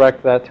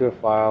redirect that to a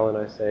file, and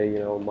I say,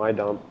 my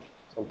dump,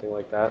 something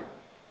like that.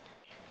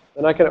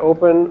 Then I can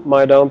open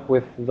my dump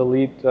with the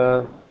delete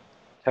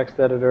text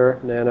editor,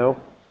 Nano.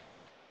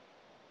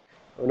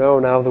 Oh no,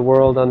 now the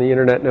world on the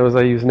internet knows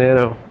I use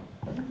Nano.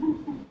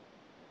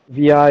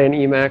 VI and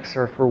Emacs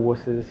are for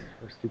wusses,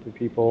 or stupid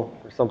people,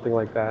 or something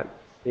like that.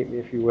 Hate me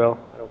if you will.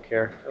 I don't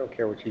care. I don't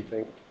care what you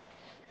think.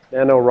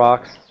 Nano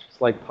rocks,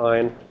 just like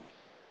Pine.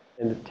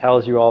 And it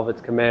tells you all of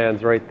its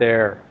commands right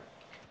there.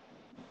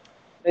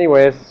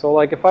 Anyways, so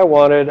like if I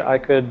wanted, I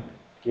could,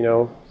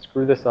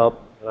 screw this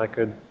up, and I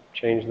could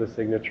change the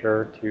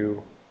signature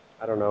to,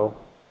 I don't know,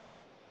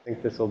 I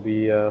think this will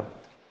be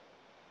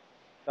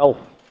Elf,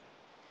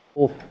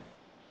 Wolf,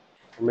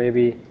 or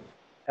maybe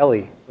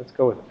Ellie. Let's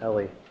go with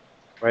Ellie,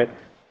 right?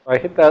 So I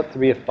hit that to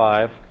be a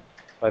 5.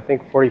 So I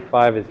think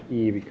 45 is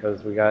E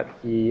because we got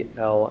E,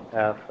 L,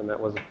 F, and that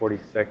was a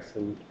 46,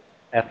 and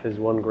F is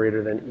 1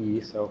 greater than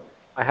E. So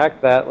I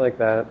hacked that like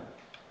that.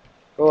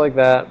 Go like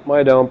that,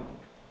 my dump.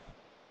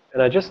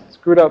 And I just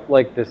screwed up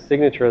like this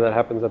signature that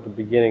happens at the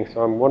beginning,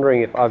 so I'm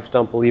wondering if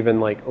objdump will even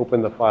like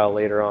open the file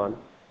later on.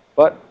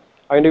 But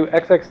I can do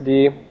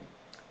xxd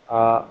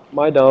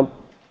mydump,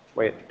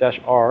 wait,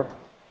 -r,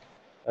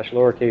 dash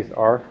lowercase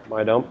r,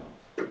 mydump.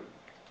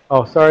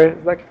 Oh, sorry,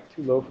 is that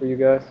too low for you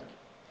guys?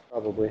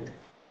 Probably.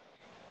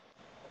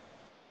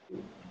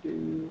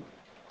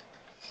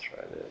 Let's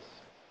try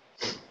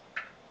this.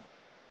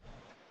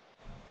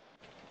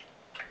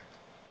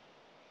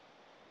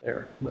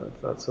 There, no,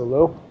 it's not so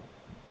low.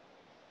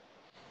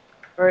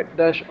 All right,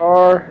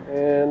 -r,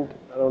 and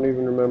I don't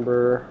even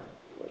remember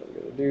what I'm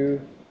going to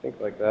do. Think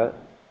like that.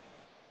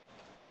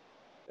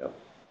 Yep.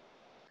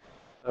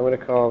 I'm going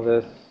to call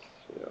this,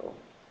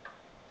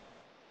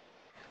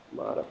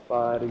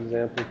 modified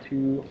example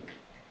 2.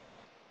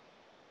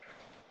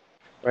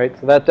 Right,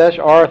 so that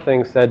 -r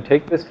thing said,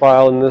 take this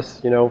file in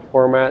this,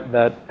 format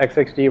that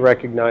XXD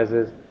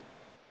recognizes,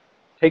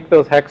 take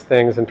those hex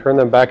things and turn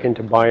them back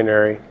into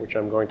binary, which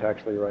I'm going to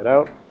actually write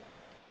out.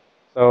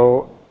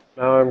 So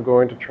now I'm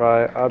going to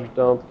try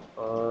objdump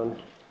on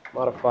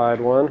modified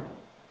 1.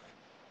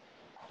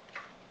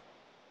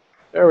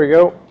 There we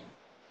go.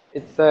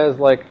 It says,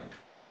 like,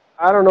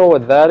 I don't know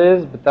what that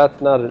is, but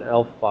that's not an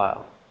ELF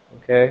file,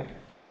 okay?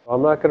 So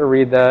I'm not going to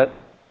read that,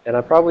 and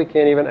I probably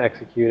can't even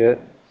execute it,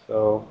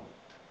 so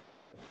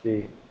let's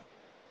see.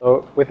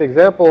 So with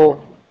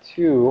example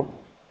 2,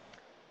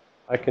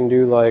 I can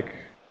do, like,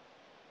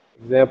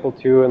 example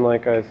 2, and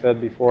like I said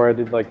before, I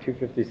did, like,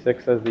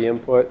 256 as the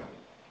input.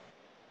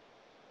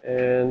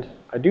 And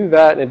I do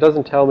that, and it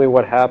doesn't tell me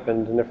what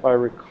happened. And if I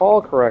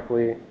recall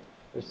correctly,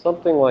 there's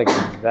something like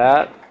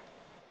that.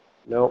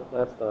 Nope,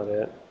 that's not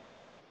it.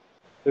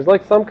 There's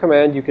like some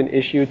command you can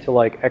issue to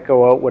like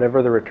echo out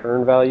whatever the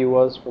return value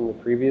was from the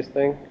previous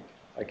thing.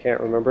 I can't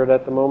remember it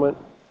at the moment.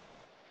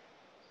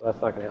 So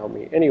that's not going to help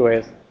me.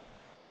 Anyways,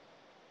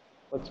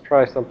 let's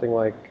try something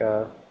like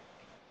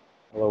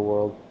hello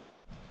world.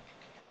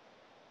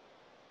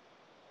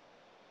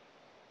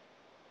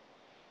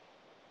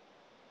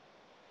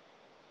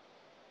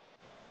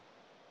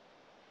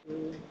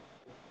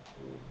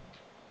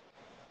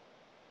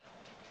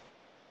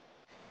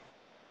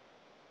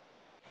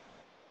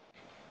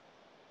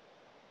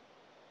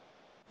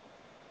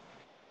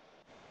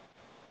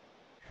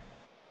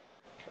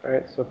 All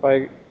right, so if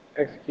I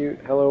execute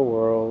hello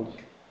world,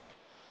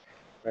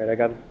 right, I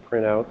got to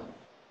print out.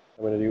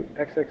 I'm going to do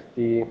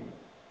xxd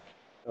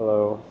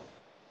hello.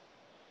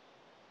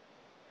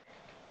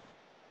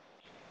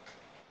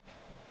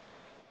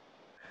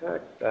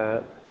 Hack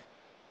that.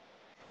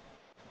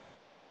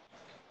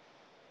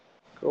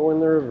 Go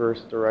in the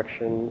reverse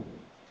direction.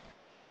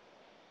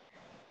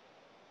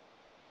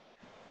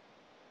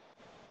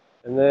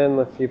 And then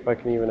let's see if I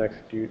can even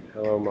execute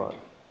hello mod.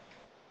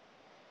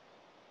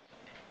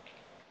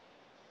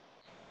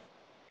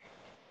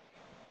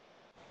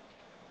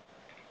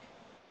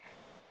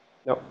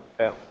 Nope,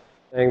 fail.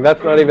 Saying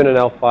that's not even an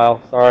ELF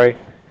file. Sorry.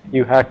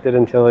 You hacked it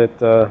until it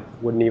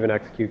wouldn't even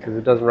execute because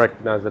it doesn't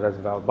recognize it as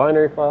a valid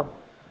binary file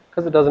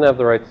because it doesn't have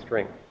the right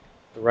string,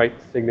 the right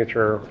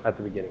signature at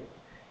the beginning.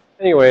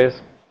 Anyways,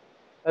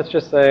 that's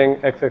just saying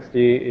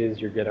XXD is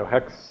your ghetto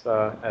hex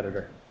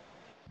editor.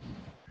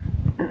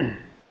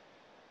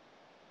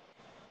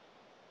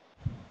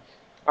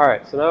 All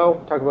right, so now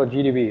talk about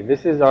GDB.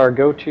 This is our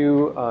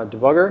go-to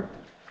debugger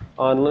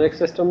on Linux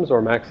systems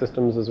or Mac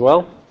systems as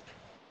well.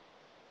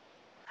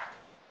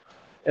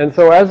 And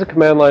so as a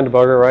command line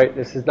debugger, right,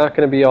 this is not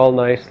going to be all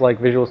nice like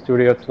Visual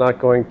Studio. It's not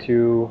going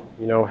to,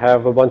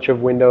 have a bunch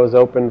of windows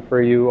open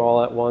for you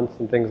all at once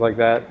and things like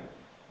that.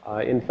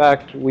 In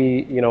fact,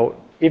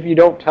 if you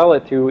don't tell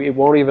it to, it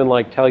won't even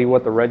like tell you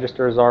what the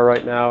registers are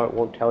right now. It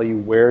won't tell you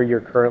where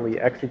you're currently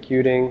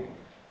executing,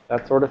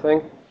 that sort of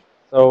thing.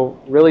 So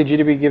really,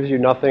 GDB gives you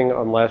nothing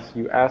unless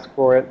you ask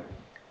for it.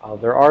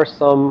 There are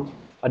some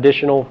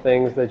additional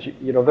things that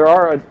there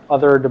are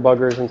other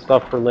debuggers and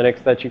stuff for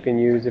Linux that you can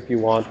use if you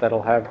want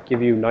that'll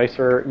give you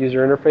nicer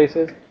user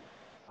interfaces.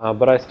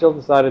 But I still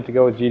decided to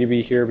go with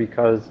GDB here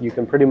because you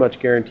can pretty much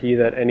guarantee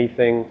that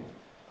anything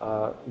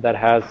that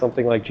has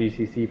something like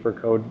GCC for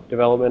code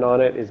development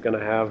on it is going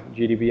to have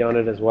GDB on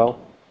it as well.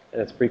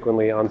 And it's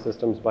frequently on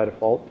systems by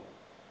default.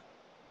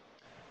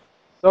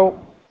 So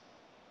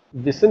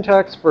the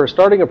syntax for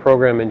starting a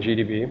program in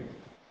GDB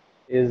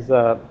is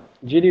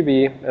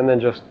GDB and then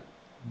just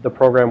the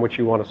program which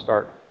you want to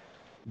start.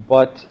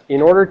 But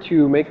in order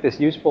to make this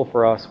useful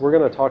for us, we're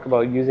going to talk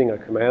about using a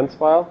commands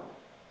file.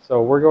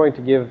 So we're going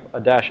to give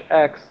a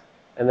 -x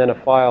and then a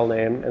file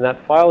name. And that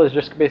file is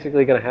just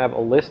basically going to have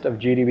a list of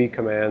GDB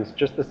commands,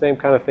 just the same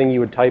kind of thing you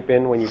would type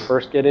in when you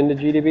first get into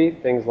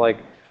GDB. Things like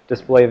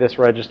display this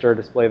register,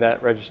 display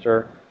that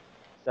register,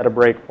 set a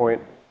breakpoint,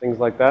 things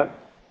like that.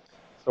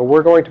 So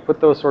we're going to put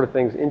those sort of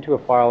things into a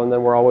file, and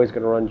then we're always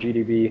going to run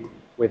GDB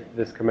with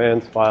this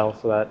commands file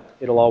so that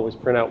it'll always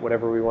print out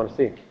whatever we want to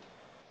see.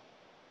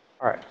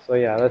 All right, so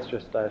yeah, that's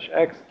just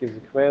 -x, gives a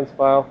commands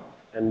file.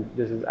 And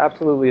this is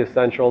absolutely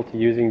essential to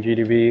using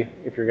GDB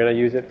if you're going to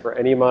use it for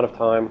any amount of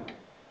time,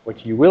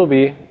 which you will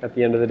be at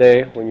the end of the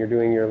day when you're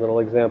doing your little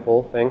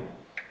example thing.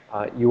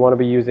 you want to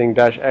be using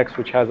 -x,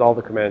 which has all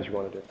the commands you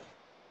want to do.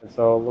 And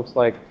so it looks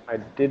like I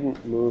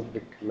didn't move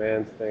the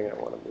commands thing. I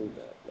want to move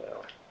that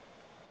now.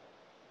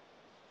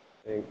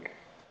 I think,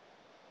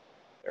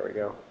 there we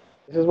go.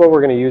 This is what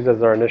we're going to use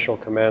as our initial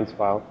commands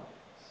file.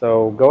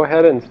 So go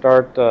ahead and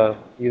start,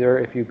 either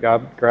if you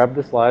grab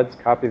the slides,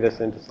 copy this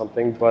into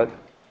something, but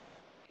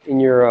in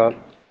your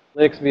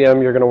Linux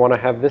VM, you're going to want to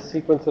have this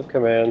sequence of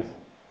commands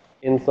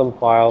in some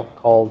file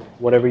called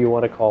whatever you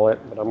want to call it,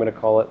 but I'm going to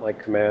call it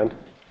like command.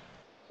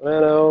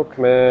 Nano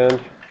command,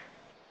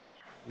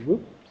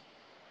 whoops,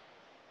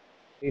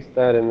 paste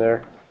that in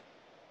there,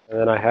 and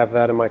then I have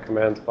that in my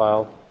commands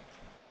file,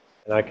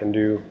 and I can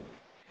do,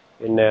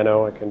 in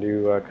Nano, I can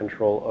do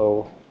Control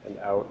O and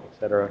out,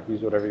 etc.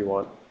 Use whatever you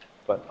want.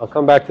 But I'll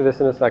come back to this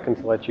in a second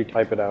to let you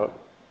type it out.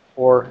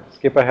 Or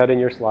skip ahead in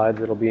your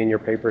slides. It'll be in your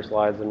paper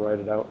slides and write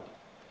it out.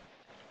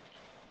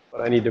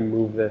 But I need to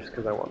move this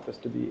because I want this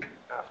to be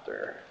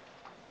after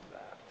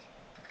that.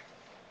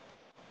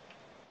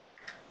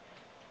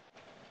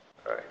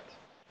 All right.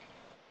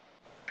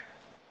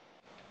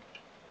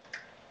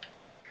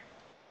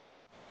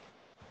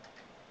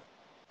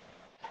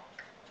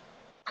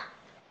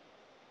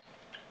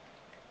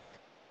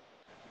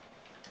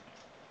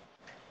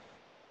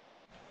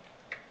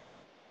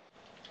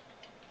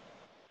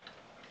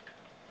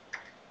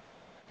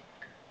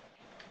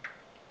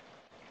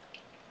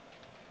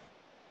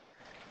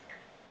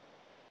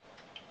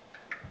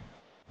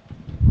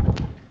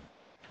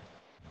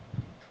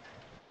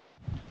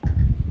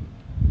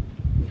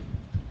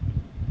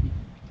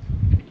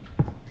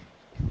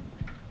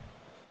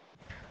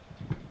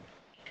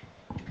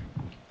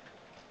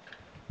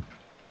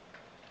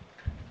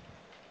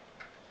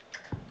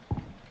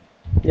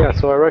 Yeah,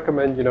 so I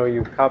recommend,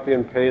 you copy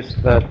and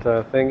paste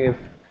that thing if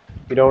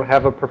you don't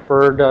have a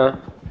preferred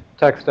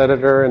text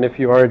editor, and if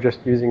you are just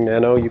using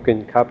Nano, you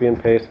can copy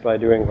and paste by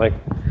doing like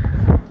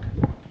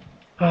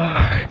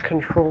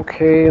Control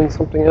K and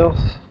something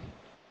else.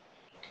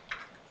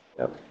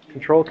 Yep,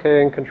 Control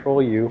K and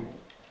Control U.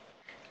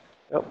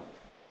 Yep,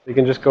 you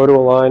can just go to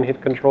a line,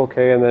 hit Control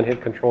K, and then hit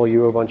Control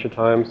U a bunch of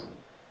times,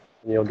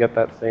 and you'll get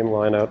that same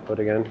line output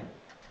again.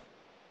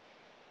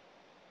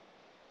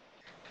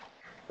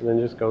 And then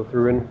just go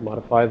through and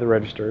modify the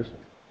registers.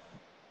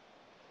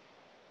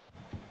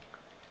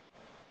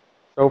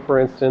 So for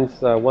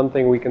instance, one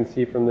thing we can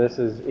see from this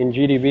is in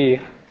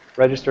GDB,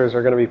 registers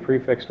are going to be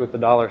prefixed with the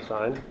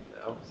 $sign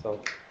now.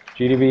 So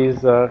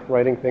GDB's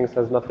writing things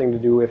has nothing to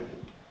do with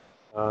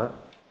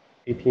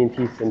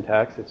AT&T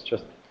syntax. It's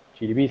just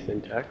GDB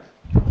syntax.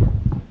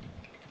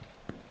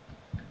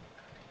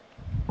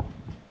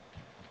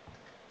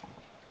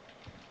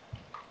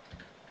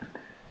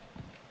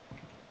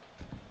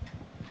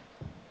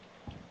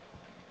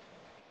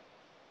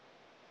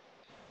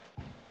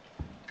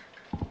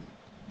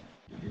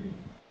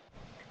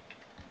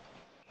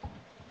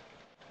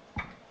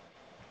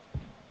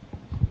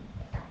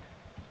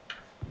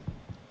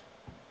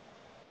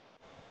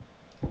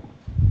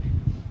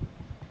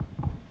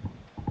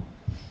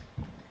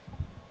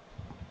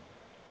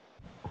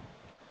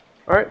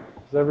 All right,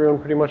 does everyone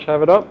pretty much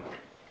have it up?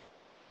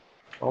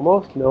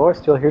 Almost? No, I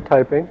still hear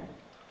typing.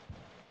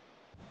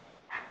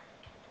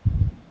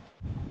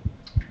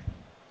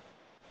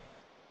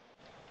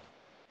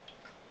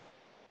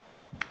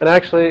 And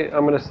actually,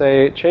 I'm going to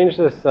say, change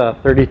this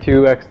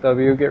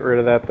 32XW, get rid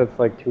of that, that's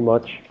like too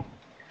much.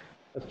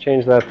 Let's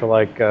change that to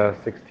like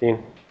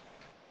 16.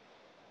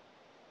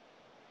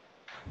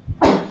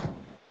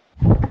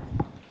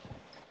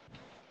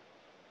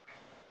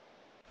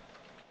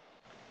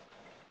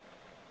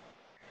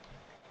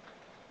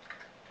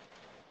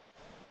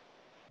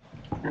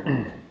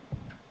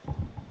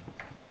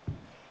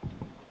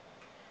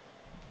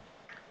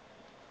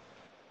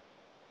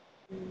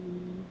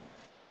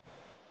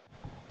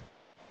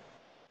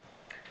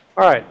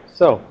 All right,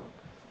 so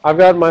I've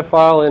got my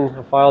file in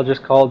a file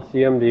just called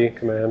cmd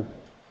command.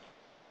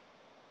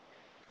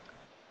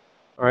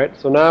 All right,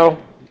 so now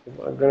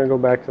I'm going to go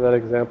back to that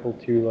example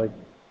 2 like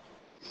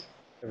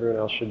everyone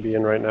else should be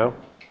in right now.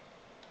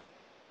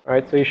 All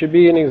right, so you should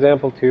be in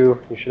example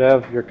 2. You should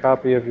have your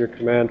copy of your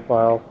command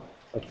file,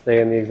 let's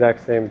say in the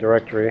exact same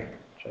directory,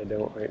 which I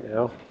don't right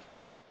now.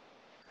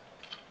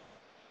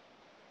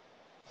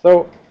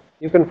 So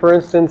you can, for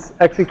instance,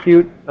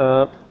 execute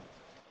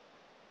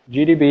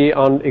GDB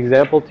on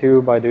example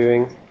 2 by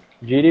doing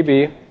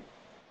GDB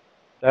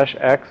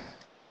 -x,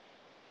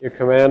 your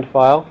command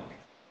file,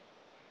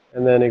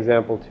 and then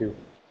example 2.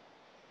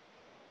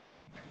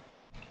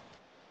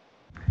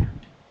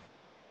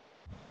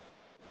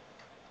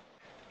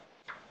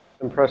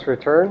 And press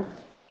return.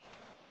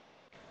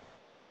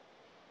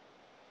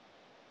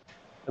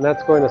 And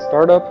that's going to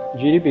start up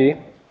GDB.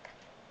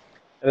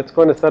 And it's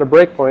going to set a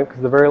breakpoint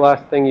because the very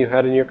last thing you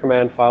had in your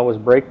command file was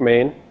break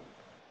main.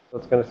 So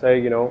it's going to say,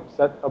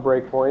 set a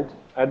breakpoint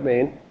at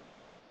main.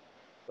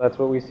 That's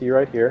what we see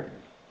right here.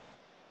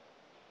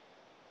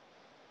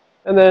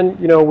 And then,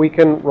 we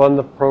can run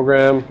the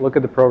program, look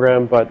at the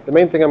program. But the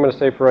main thing I'm going to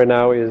say for right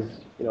now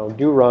is,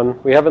 do run.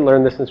 We haven't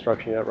learned this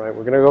instruction yet, right?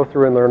 We're going to go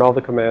through and learn all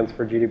the commands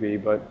for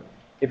GDB, but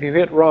if you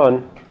hit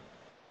run,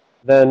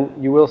 then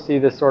you will see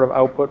this sort of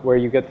output where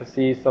you get to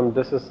see some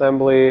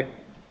disassembly,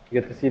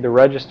 you get to see the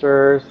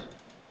registers,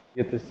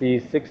 you get to see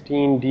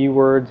 16 D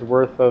words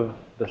worth of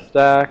the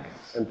stack,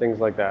 and things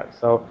like that.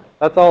 So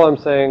that's all I'm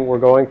saying we're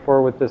going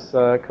for with this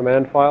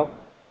command file.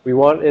 We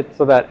want it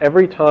so that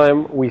every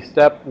time we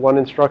step one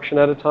instruction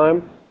at a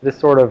time, this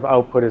sort of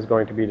output is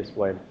going to be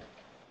displayed.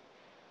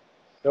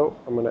 So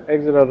I'm going to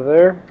exit out of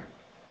there.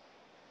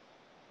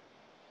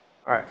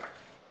 All right.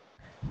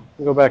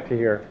 We'll go back to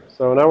here.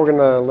 So now we're going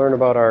to learn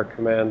about our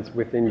commands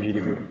within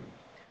GDB.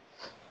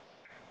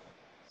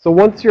 So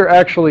once you're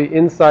actually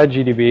inside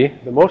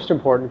GDB, the most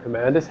important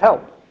command is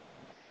help.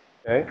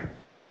 Okay?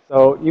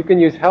 So you can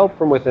use help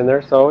from within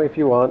there. So if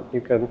you want,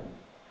 you can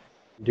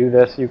do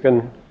this. You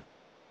can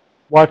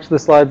watch the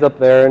slides up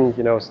there and,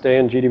 stay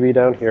in GDB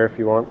down here if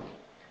you want.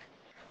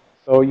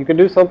 So you can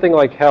do something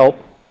like help,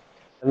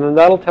 and then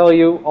that'll tell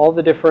you all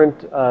the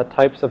different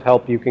types of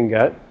help you can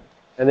get.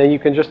 And then you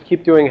can just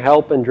keep doing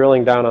help and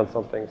drilling down on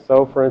something.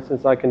 So for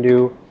instance, I can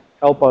do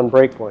help on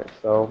breakpoints.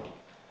 So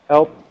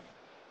help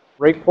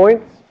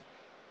breakpoints.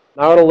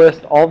 Now it'll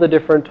list all the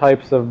different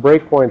types of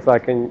breakpoints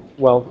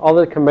all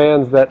the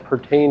commands that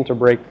pertain to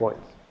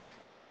breakpoints.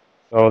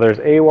 So there's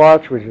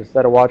awatch, which is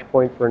set a watch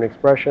point for an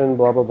expression,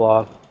 blah, blah,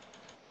 blah.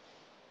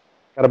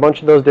 Got a bunch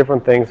of those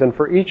different things. And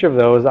for each of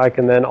those, I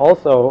can then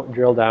also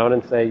drill down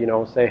and say,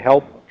 say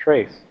help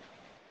trace.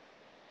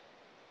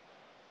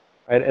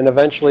 Right? And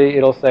eventually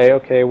it'll say,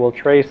 okay, well,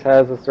 trace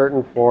has a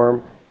certain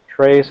form,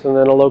 trace and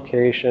then a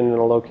location, and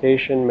a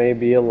location may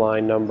be a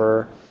line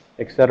number,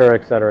 et cetera,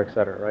 et cetera, et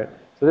cetera, right?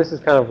 So this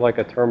is kind of like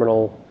a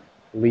terminal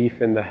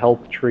leaf in the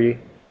help tree,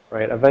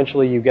 right?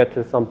 Eventually you get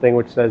to something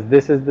which says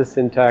this is the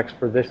syntax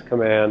for this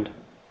command,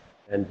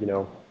 and,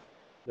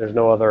 there's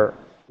no other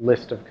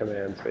list of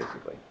commands,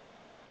 basically.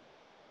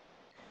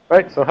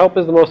 Right, so help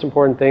is the most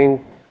important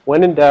thing.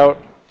 When in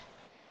doubt,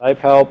 type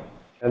help,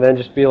 and then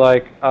just be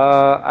like,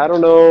 I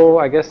don't know,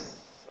 I guess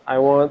I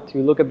want to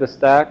look at the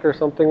stack or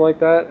something like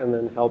that, and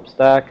then help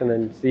stack, and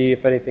then see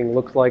if anything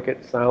looks like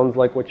it, sounds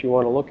like what you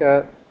want to look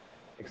at,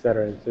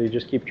 etc. And so you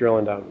just keep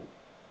drilling down.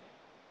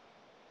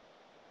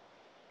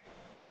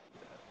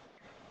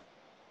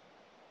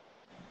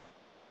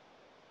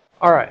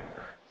 All right,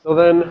 so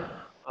then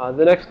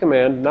the next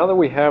command, now that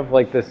we have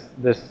like this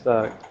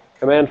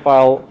command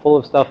file full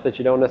of stuff that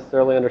you don't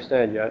necessarily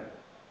understand yet,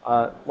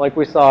 like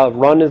we saw,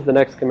 run is the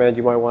next command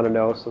you might want to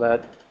know so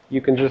that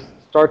you can just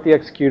start the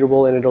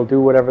executable and it'll do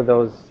whatever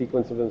those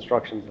sequence of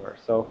instructions are.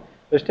 So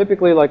there's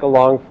typically like a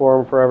long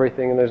form for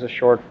everything and there's a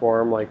short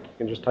form, like you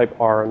can just type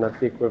R and that's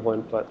the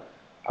equivalent, but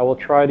I will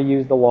try to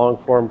use the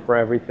long form for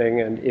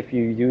everything, and if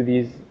you do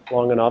these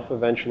long enough,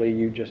 eventually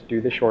you just do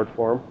the short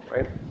form,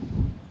 right?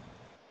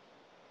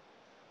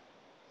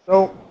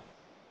 So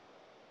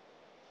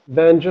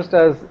then just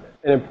as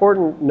an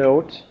important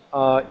note,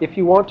 if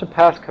you want to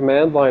pass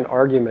command line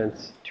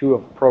arguments to a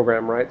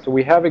program, right? So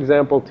we have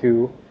example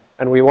 2,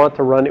 and we want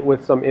to run it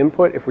with some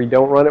input. If we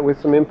don't run it with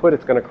some input,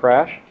 it's going to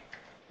crash.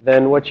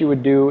 Then what you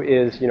would do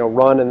is,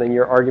 run and then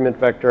your argument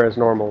vector as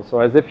normal. So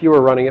as if you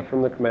were running it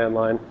from the command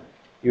line,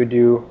 you would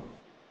do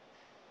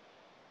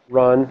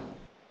run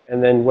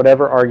and then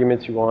whatever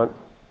arguments you want.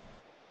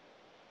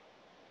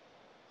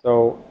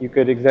 So you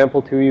could,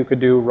 example 2, you could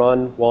do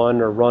run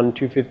 1 or run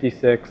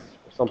 256 or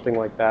something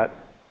like that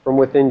from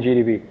within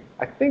GDB.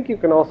 I think you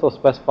can also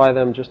specify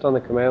them just on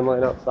the command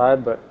line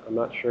outside, but I'm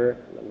not sure.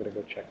 I'm going to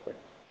go check quick.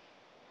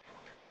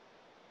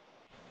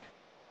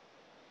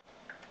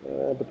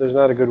 But there's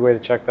not a good way to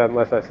check that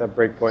unless I set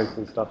breakpoints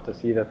and stuff to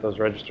see that those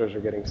registers are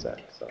getting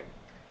set. So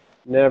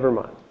never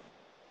mind.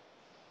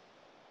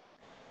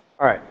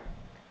 All right.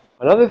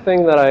 Another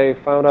thing that I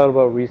found out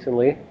about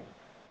recently,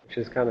 which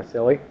is kind of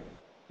silly,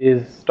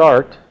 is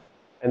start.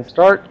 And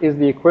start is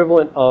the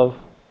equivalent of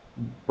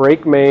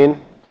break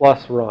main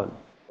plus run,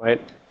 right?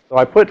 So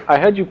I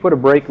had you put a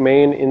break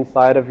main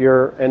inside of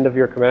your end of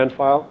your command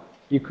file.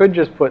 You could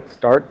just put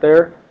start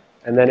there,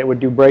 and then it would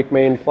do break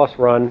main plus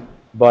run.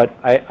 But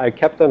I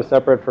kept them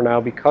separate for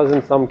now because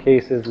in some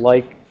cases,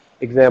 like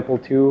example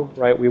 2,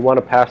 right, we want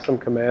to pass some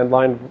command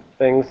line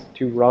things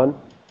to run.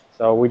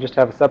 So we just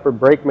have a separate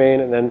break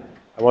main, and then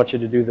I want you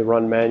to do the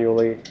run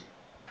manually.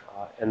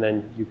 And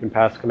then you can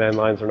pass command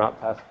lines or not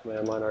pass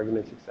command line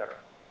arguments, etc.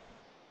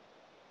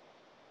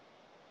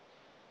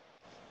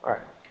 All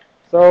right.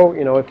 So,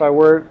 if I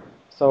were,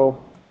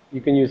 so you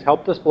can use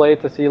help display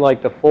to see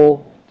like the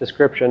full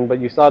description,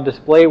 but you saw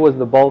display was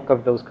the bulk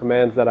of those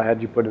commands that I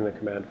had you put in the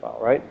command file,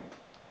 right?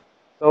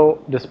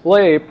 So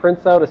display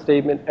prints out a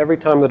statement every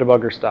time the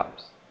debugger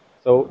stops.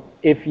 So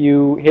if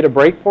you hit a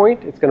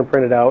breakpoint, it's going to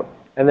print it out.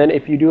 And then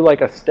if you do like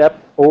a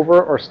step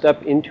over or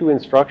step into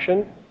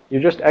instruction,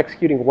 you're just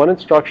executing one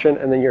instruction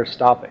and then you're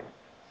stopping.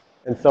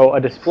 And so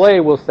a display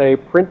will say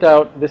print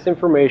out this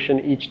information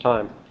each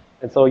time.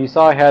 And so you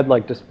saw I had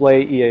like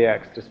display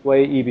EAX,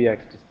 display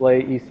EBX,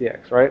 display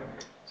ECX, right?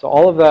 So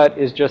all of that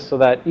is just so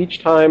that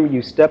each time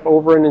you step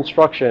over an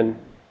instruction,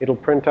 it'll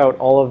print out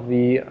all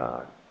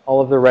all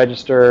of the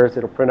registers.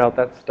 It'll print out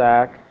that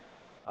stack.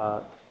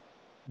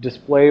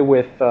 Display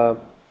with the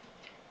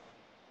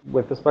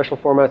special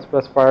format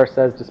specifier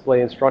says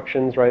display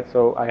instructions, right?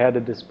 So I had a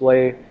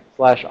display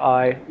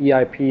 /I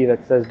EIP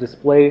that says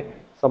display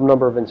some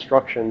number of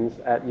instructions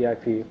at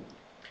EIP.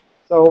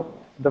 So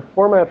the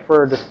format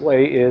for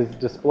display is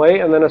display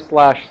and then a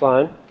 /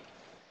 sign,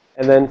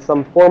 and then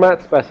some format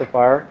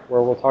specifier,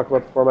 where we'll talk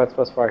about the format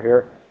specifier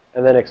here,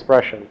 and then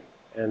expression.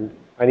 And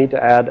I need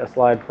to add a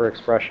slide for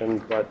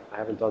expression, but I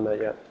haven't done that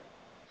yet.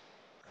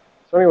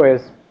 So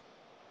anyways,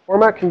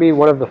 format can be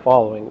one of the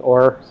following,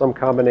 or some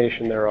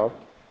combination thereof.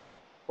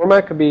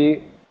 Format could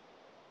be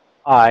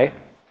I,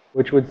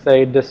 which would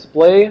say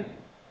display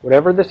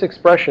whatever this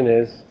expression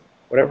is,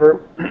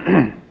 whatever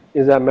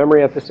is at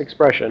memory at this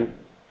expression,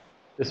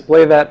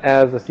 display that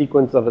as a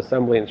sequence of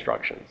assembly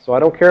instructions. So I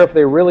don't care if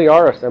they really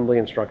are assembly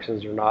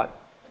instructions or not.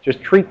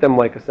 Just treat them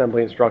like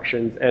assembly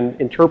instructions and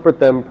interpret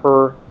them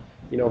per,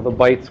 the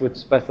bytes which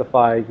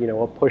specify,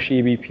 a push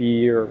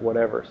EBP or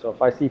whatever. So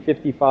if I see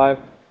 55,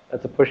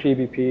 that's a push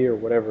EBP or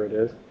whatever it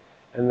is.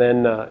 And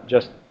then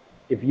just,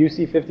 if you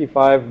see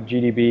 55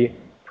 GDB,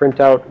 print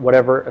out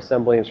whatever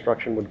assembly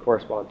instruction would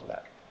correspond to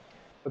that.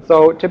 But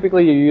so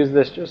typically you use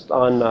this just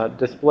on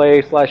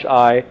display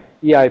 /I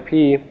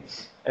EIP,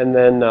 and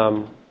then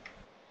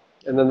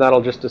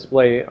that'll just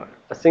display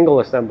a single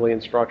assembly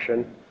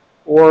instruction.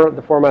 Or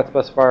the format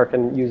specifier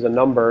can use a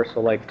number, so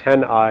like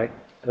 10I,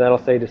 and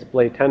that'll say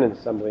display 10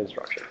 assembly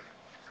instructions.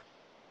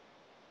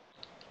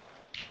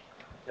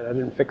 And I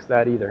didn't fix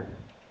that either.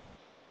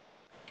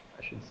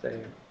 I should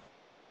say,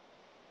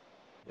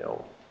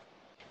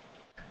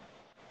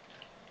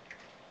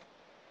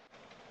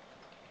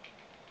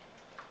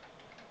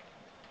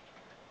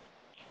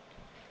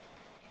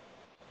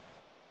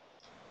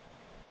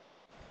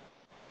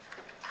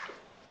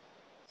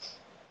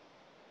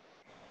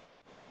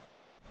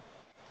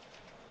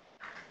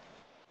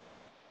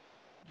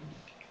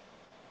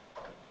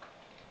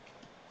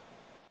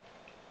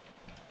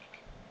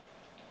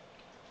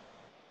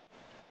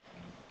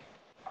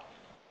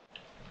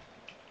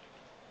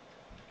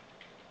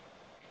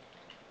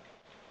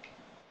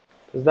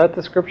 Does that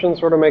description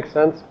sort of make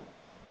sense?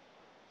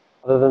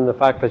 Other than the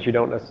fact that you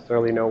don't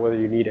necessarily know whether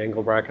you need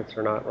angle brackets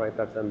or not, right?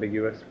 That's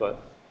ambiguous, but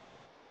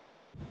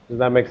does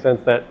that make sense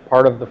that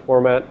part of the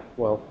format,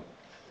 well,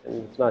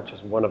 and it's not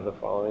just one of the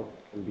following,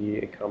 it can be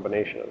a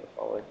combination of the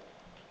following.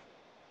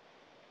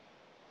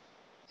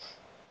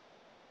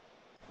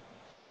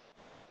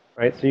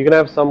 Right, so you can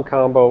have some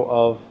combo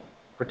of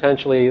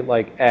potentially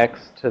like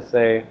X to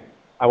say,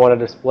 I want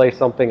to display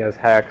something as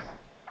hex,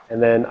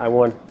 and then I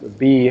want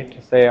B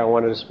to say I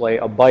want to display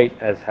a byte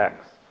as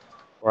hex,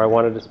 or I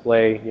want to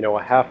display,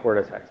 a half word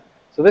as hex.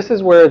 So this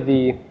is where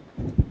the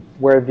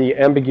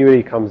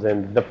ambiguity comes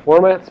in. The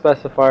format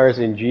specifiers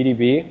in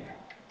GDB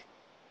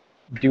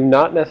do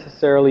not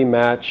necessarily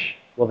match,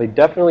 well, they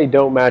definitely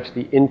don't match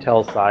the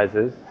Intel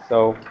sizes.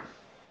 So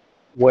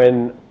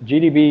when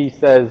GDB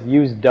says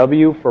use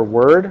W for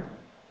word,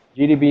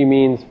 GDB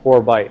means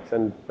 4 bytes,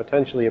 and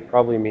potentially it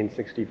probably means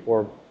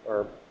 64,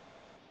 or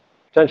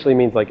potentially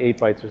means like 8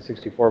 bytes or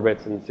 64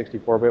 bits in the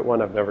 64-bit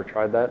one. I've never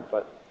tried that,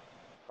 but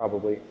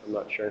probably, I'm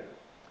not sure.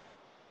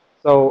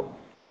 So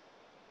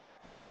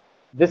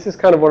this is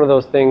kind of one of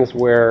those things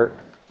where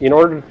in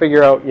order to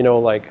figure out,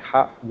 like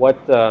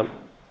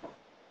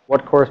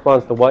what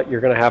corresponds to what,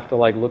 you're going to have to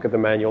like look at the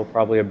manual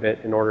probably a bit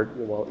in order,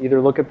 well, either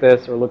look at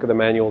this or look at the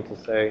manual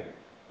to say,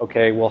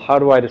 okay, well, how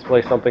do I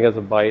display something as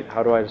a byte?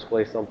 How do I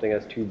display something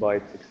as 2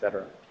 bytes,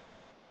 etc.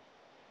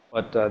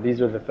 But these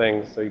are the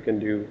things. So you can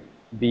do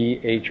B,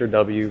 H, or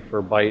W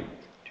for byte,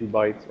 2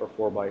 bytes, or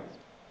 4 bytes.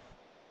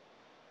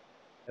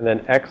 And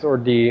then X or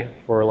D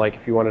for like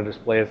if you want to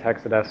display as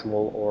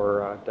hexadecimal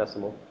or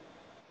decimal.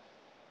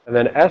 And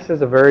then S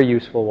is a very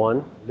useful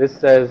one. This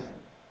says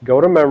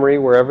go to memory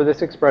wherever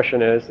this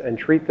expression is and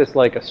treat this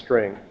like a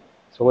string.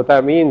 So what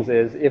that means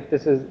is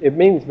it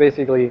means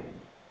basically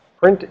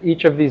print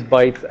each of these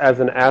bytes as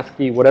an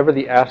ASCII, whatever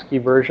the ASCII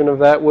version of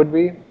that would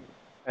be,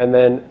 and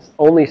then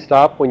only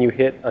stop when you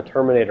hit a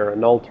terminator, a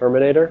null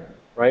terminator,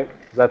 right?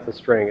 Because that's a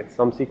string. It's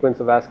some sequence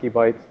of ASCII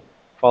bytes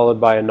followed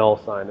by a null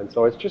sign. And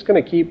so it's just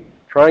going to keep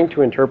trying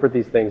to interpret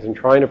these things and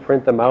trying to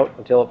print them out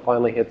until it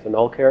finally hits a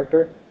null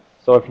character.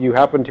 So if you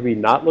happen to be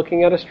not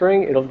looking at a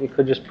string, it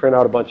could just print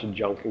out a bunch of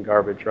junk and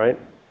garbage, right?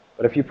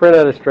 But if you print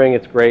out a string,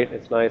 it's great,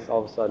 it's nice,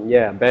 all of a sudden,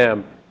 yeah,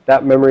 bam,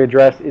 that memory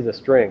address is a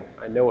string.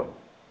 I know it.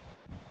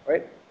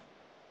 Right?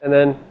 And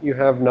then you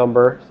have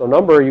number. So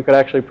number, you could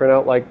actually print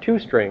out like 2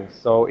 strings.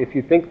 So if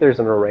you think there's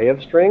an array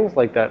of strings,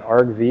 like that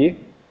argv,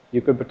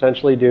 you could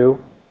potentially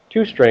do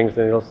 2 strings,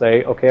 and it'll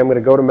say, okay, I'm going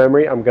to go to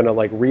memory, I'm going to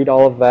like read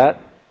all of that,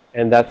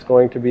 and that's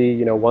going to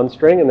be, 1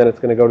 string, and then it's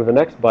going to go to the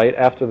next byte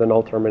after the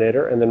null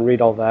terminator, and then read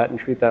all that and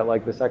treat that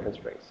like the second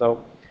string.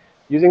 So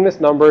using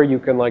this number, you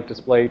can like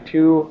display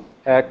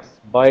 2x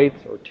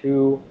bytes or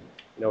 2,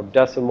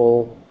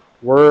 decimal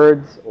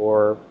words,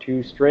 or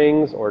 2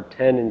 strings, or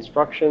 10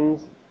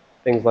 instructions,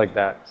 things like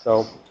that.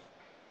 So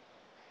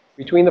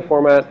between the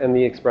format and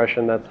the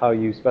expression, that's how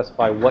you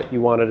specify what you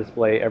want to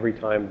display every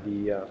time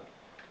the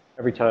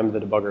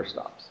debugger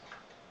stops.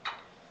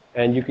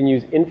 And you can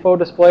use info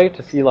display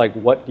to see like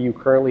what do you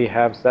currently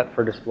have set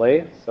for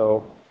display.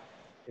 So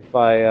if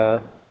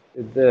I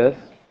did this,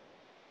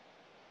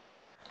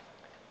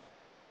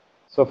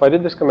 so if I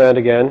did this command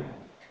again,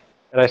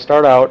 and I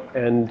start out,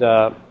 and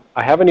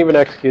I haven't even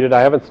executed,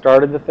 I haven't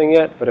started the thing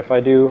yet, but if I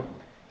do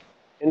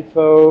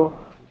info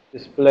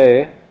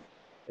display,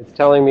 it's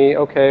telling me,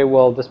 okay,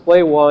 well,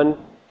 display 1,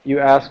 you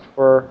asked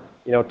for,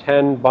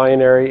 10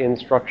 binary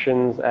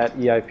instructions at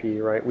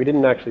EIP, right? We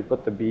didn't actually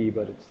put the B,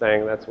 but it's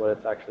saying that's what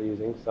it's actually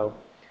using. So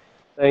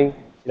saying,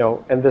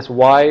 and this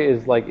Y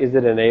is like, is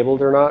it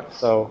enabled or not?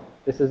 So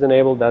this is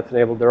enabled, that's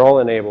enabled, they're all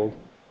enabled.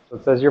 So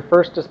it says your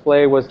first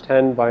display was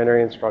 10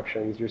 binary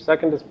instructions. Your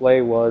second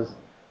display was,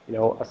 a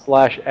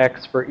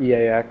 /X for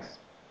EAX,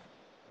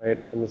 right?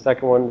 And the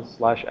second one was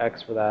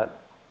 /X for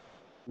that.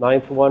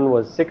 Ninth one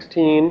was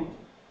 16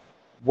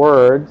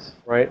 words,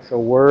 right? So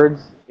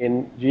words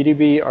in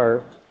GDB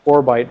are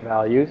 4-byte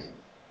values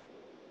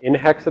in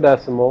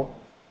hexadecimal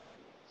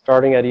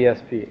starting at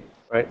ESP,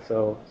 right?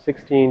 So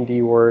 16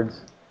 D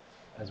words,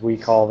 as we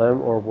call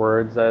them, or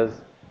words as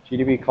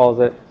GDB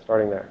calls it,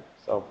 starting there.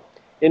 So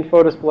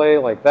info display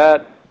like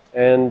that,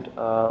 and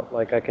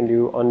like I can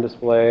do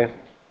undisplay,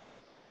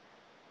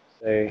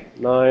 say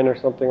 9 or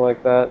something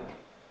like that.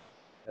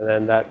 And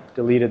then that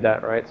deleted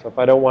that, right? So if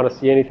I don't want to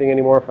see anything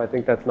anymore, if I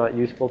think that's not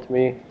useful to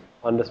me,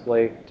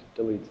 undisplay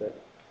deletes it.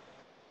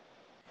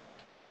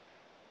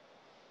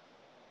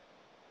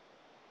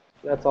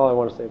 That's all I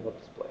want to say about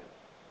display.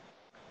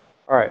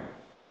 All right.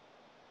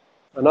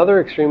 Another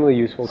extremely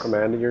useful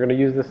command, and you're going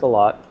to use this a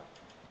lot,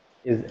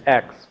 is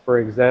X for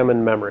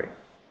examine memory.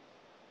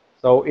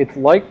 So it's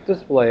like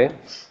display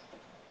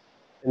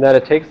in that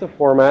it takes a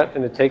format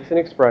and it takes an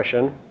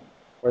expression,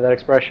 where that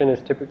expression is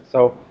typically,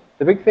 so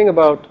the big thing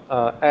about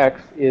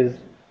X is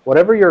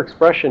whatever your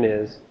expression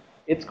is,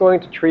 it's going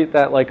to treat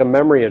that like a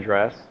memory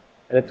address,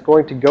 and it's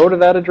going to go to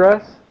that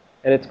address,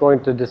 and it's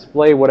going to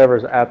display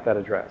whatever's at that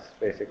address,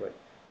 basically.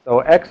 So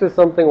X is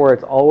something where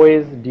it's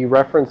always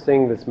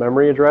dereferencing this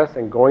memory address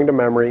and going to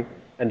memory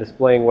and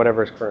displaying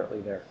whatever's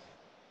currently there.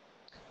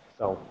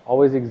 So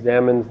always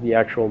examines the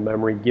actual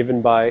memory given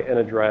by an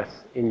address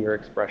in your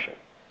expression.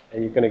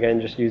 And you can,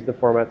 again, just use the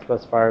format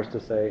specifiers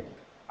to say,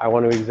 I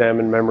want to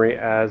examine memory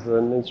as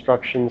an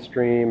instruction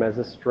stream, as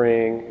a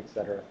string,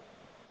 etc.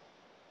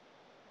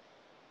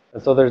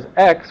 And so there's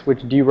X, which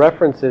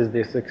dereferences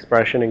this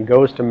expression and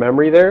goes to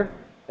memory there.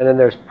 And then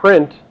there's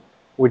print,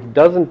 which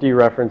doesn't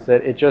dereference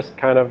it. It just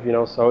kind of,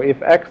 so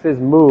if X is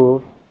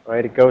move,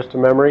 right, it goes to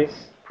memory.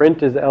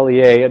 Print is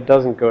LEA, it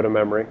doesn't go to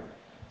memory.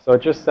 So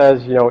it just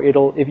says,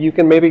 if you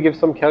can maybe give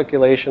some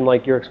calculation,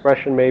 like your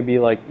expression may be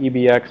like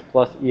EBX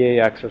plus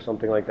EAX or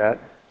something like that.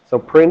 So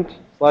print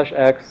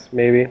 /X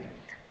maybe.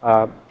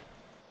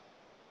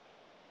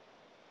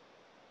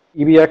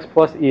 EBX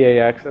plus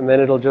EAX, and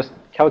then it'll just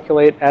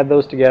calculate, add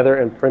those together,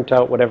 and print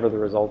out whatever the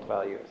result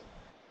value is.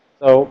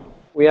 So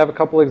we have a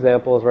couple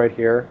examples right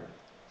here.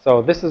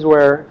 So this is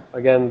where,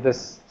 again,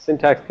 this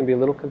syntax can be a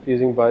little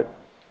confusing, but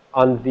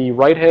on the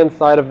right-hand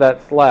side of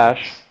that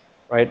slash,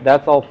 right,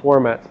 that's all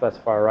format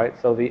specifier, right?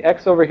 So the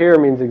X over here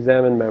means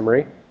examine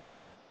memory.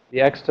 The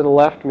X to the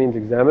left means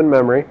examine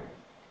memory.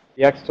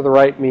 The X to the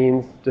right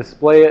means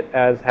display it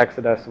as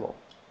hexadecimal,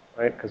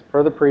 right? Because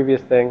per the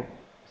previous thing,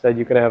 said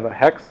you can have a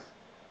hex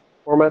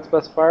format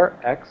specifier,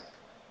 X,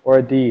 or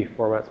a D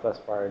format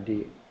specifier,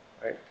 D,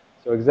 right?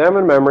 So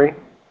examine memory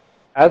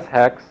as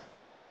hex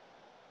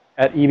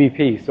at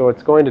EBP. So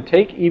it's going to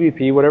take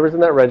EBP, whatever's in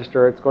that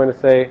register, it's going to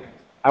say,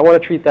 I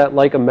want to treat that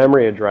like a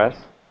memory address,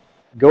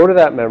 go to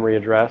that memory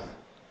address,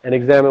 and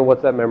examine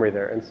what's that memory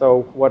there. And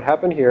so what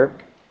happened here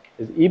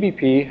is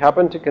EBP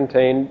happened to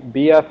contain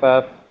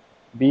BFF,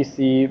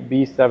 BC,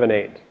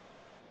 B78.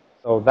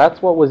 So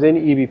that's what was in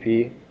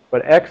EBP,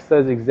 but X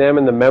says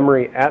examine the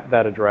memory at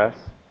that address.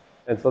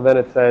 And so then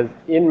it says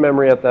in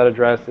memory at that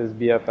address is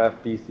BFF,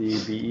 BC,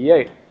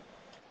 BE8.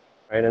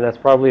 Right? And that's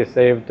probably a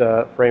saved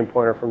frame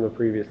pointer from the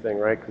previous thing,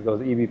 right? Because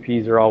those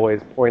EBPs are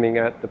always pointing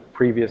at the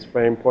previous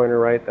frame pointer,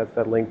 right? That's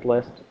that linked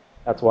list.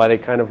 That's why they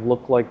kind of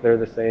look like they're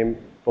the same,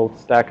 both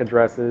stack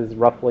addresses,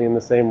 roughly in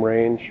the same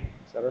range,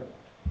 etc.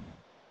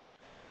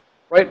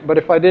 Right? But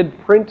if I did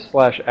print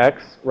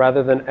 /X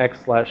rather than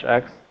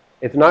X/X,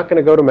 it's not going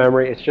to go to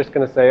memory. It's just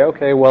going to say,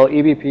 okay, well,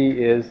 EBP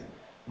is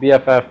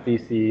BFF,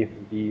 BC,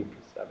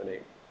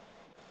 B78.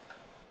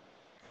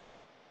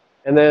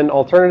 And then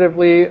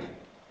alternatively,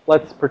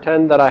 let's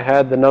pretend that I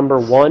had the number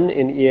 1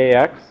 in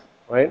EAX,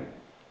 right?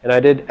 And I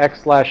did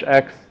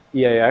X/X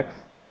EAX.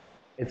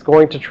 It's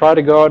going to try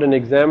to go out and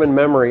examine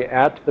memory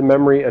at the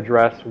memory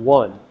address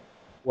 1.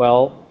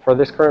 Well, for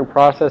this current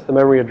process, the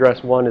memory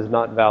address 1 is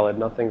not valid.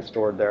 Nothing's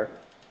stored there.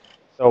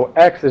 So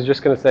X is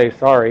just going to say,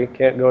 sorry,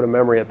 can't go to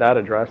memory at that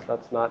address.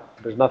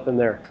 There's nothing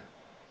there.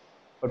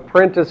 But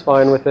print is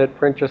fine with it.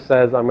 Print just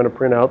says, I'm going to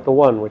print out the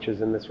 1, which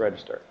is in this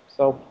register.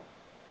 So,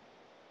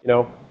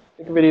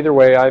 think of it either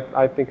way.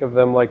 I think of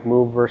them like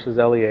move versus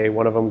LEA.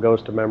 One of them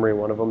goes to memory,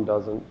 one of them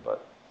doesn't.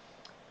 But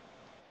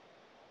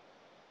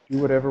Do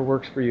whatever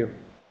works for you.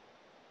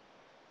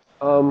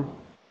 All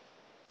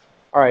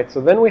right, so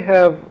then we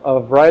have a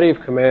variety of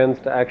commands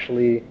to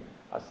actually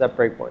set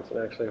breakpoints.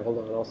 And actually, hold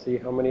on, I'll see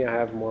how many I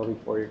have more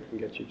before you can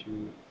get you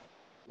to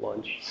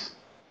lunch.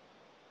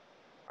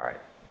 All right.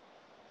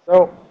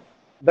 So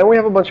then we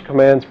have a bunch of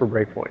commands for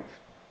breakpoints.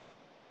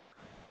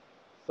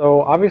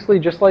 So obviously,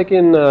 just like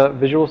in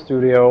Visual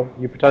Studio,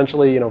 you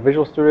potentially,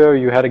 Visual Studio,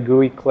 you had a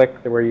GUI click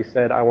where you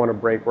said, I want to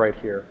break right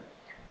here.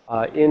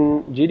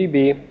 In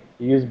GDB,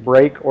 you use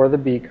break or the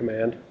B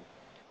command.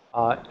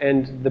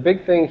 And the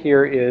big thing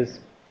here is,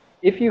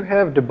 if you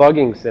have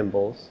debugging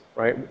symbols,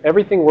 right,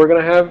 everything we're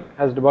going to have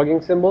has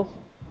debugging symbols.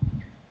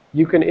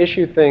 You can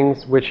issue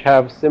things which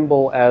have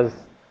symbol as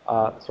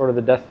sort of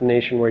the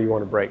destination where you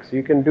want to break. So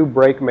you can do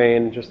break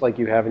main just like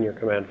you have in your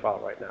command file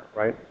right now,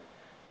 right?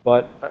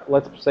 But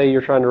let's say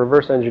you're trying to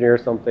reverse engineer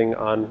something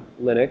on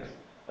Linux,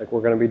 like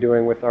we're going to be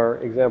doing with our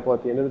example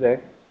at the end of the day.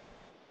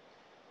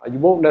 You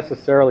won't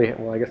necessarily,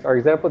 well, I guess our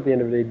example at the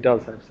end of the day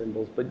does have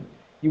symbols, but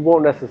you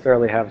won't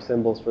necessarily have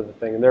symbols for the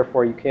thing, and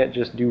therefore you can't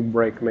just do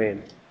break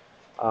main.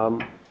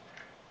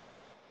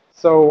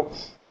 So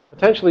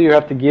potentially you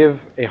have to give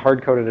a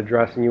hard-coded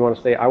address, and you want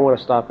to say, I want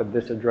to stop at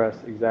this address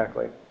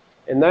exactly.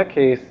 In that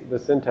case, the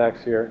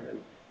syntax here, and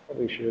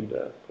probably should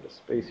put a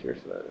space here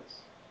so that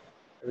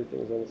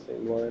everything's on the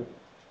same line.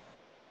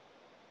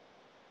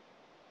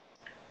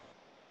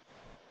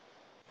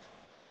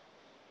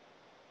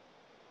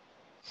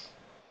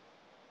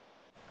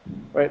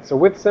 Right, so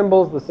with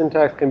symbols, the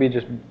syntax can be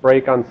just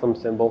break on some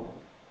symbol,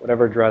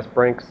 whatever address,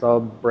 break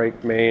sub,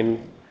 break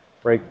main,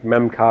 break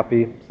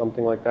memcopy,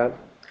 something like that.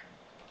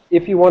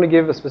 If you want to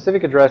give a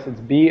specific address, it's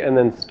B and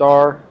then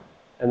star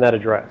and that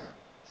address.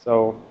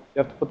 So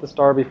you have to put the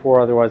star before,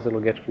 otherwise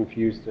it'll get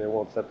confused and it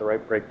won't set the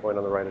right breakpoint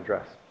on the right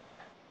address.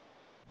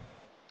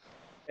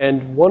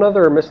 And one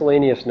other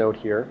miscellaneous note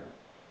here.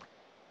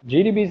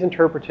 GDB's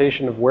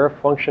interpretation of where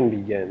a function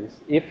begins,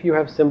 if you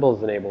have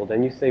symbols enabled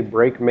and you say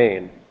break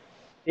main,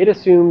 it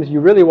assumes you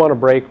really want to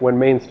break when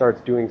main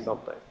starts doing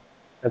something.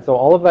 And so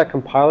all of that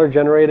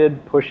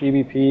compiler-generated, push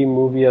EBP,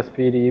 move ESP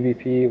to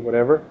EBP,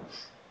 whatever,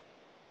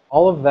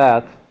 all of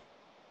that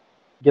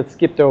gets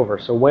skipped over.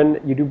 So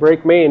when you do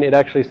break main, it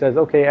actually says,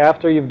 okay,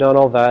 after you've done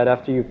all that,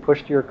 after you've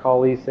pushed your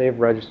callee save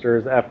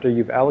registers, after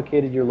you've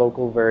allocated your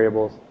local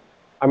variables,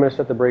 I'm going to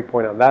set the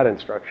breakpoint on that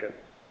instruction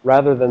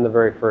rather than the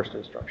very first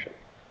instruction.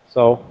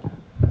 So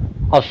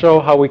I'll show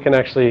how we can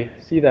actually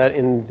see that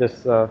in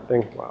this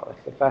thing. Wow,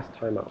 that's a fast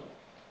timeout.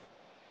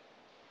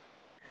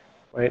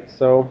 Right,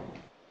 so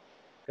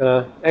I'm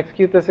going to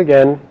execute this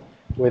again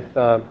with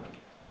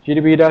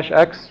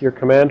gdb-x, your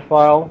command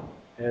file,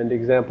 and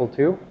example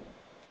 2.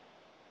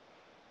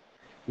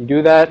 You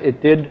do that,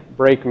 it did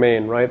break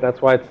main, right?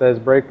 That's why it says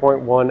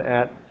breakpoint 1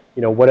 at,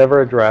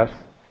 whatever address.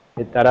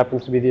 That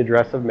happens to be the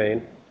address of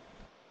main,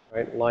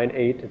 right? Line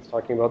 8, it's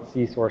talking about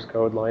C source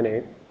code, line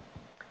 8.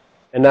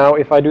 And now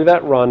if I do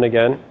that run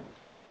again,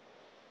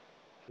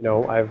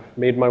 I've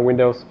made my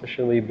window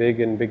sufficiently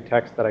big and big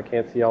text that I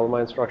can't see all of my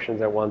instructions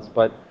at once.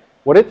 But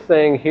what it's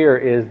saying here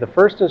is the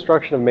first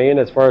instruction of main,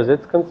 as far as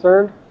it's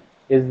concerned,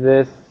 is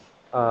this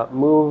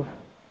move,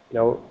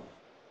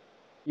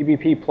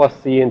 EBP plus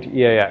C into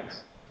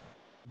EAX.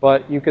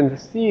 But you can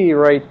see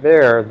right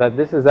there that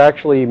this is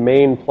actually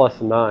main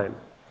plus 9.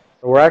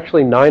 So we're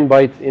actually 9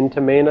 bytes into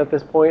main at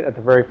this point, at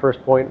the very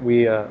first point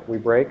we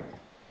break.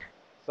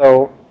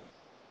 So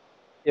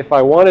if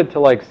I wanted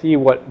to see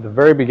what the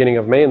very beginning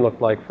of main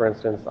looked like, for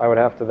instance, I would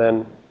have to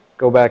then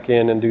go back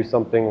in and do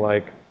something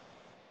like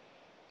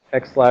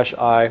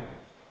x/i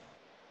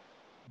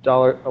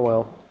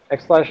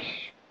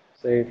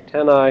say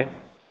 10i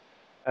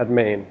at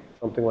main,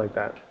 something like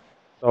that.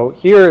 So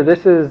here,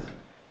 this is,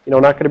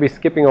 not going to be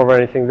skipping over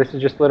anything. This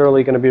is just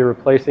literally going to be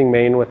replacing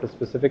main with a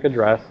specific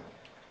address.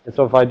 And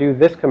so if I do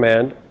this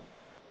command,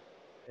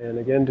 and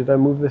again, did I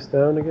move this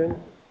down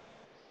again?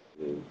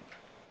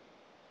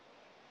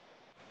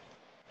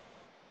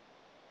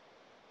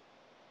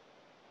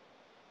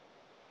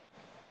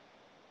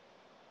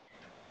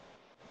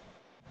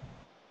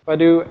 If I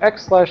do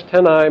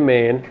x/10i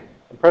main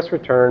and press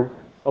return,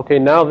 okay,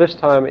 now this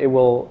time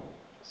it'll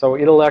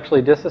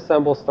actually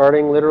disassemble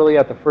starting literally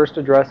at the first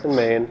address in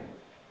main.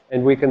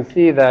 And we can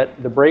see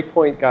that the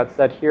breakpoint got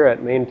set here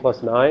at main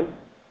plus 9.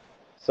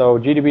 So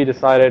GDB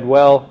decided,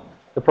 well,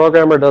 the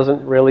programmer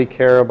doesn't really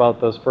care about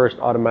those first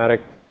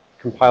automatic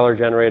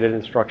compiler-generated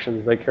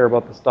instructions. They care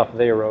about the stuff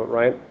they wrote,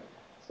 right?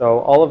 So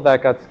all of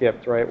that got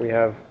skipped, right? We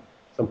have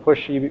some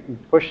push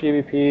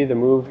EBP, the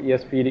move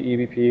ESP to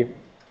EBP.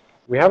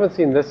 We haven't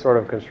seen this sort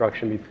of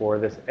construction before,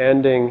 this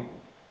ANDing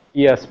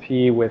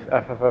ESP with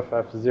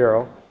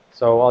FFFF0.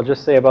 So I'll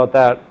just say about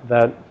that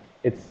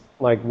it's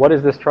like, what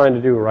is this trying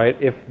to do, right?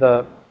 If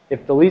the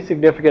least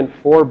significant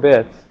 4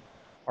 bits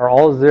are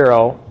all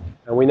 0,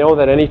 and we know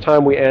that any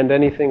time we AND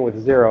anything with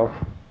 0,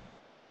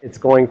 it's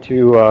going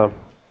to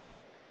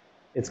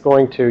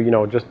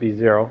just be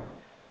 0,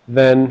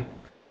 then,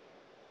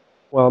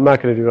 well, I'm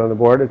not going to do it on the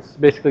board. It's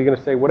basically going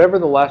to say whatever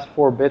the last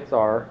 4 bits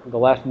are, the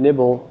last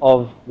nibble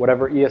of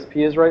whatever ESP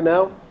is right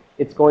now,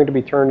 it's going to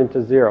be turned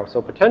into 0.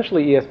 So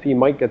potentially ESP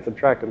might get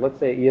subtracted. Let's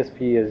say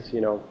ESP is,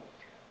 you know,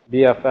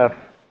 BFF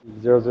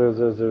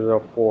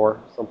 00004,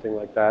 something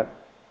like that.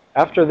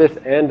 After this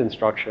AND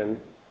instruction,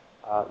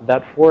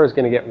 that 4 is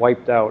going to get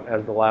wiped out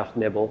as the last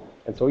nibble.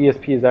 And so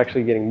ESP is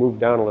actually getting moved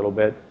down a little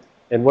bit.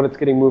 And what it's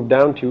getting moved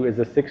down to is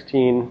a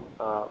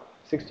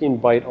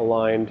 16-byte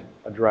aligned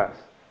address.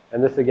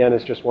 And this, again,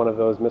 is just one of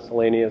those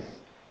miscellaneous,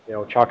 you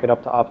know, chalk it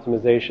up to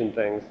optimization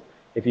things.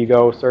 If you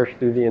go search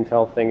through the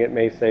Intel thing, it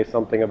may say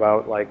something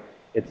about, like,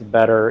 it's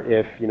better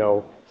if, you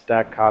know,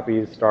 stack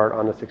copies start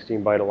on a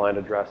 16-byte aligned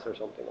address or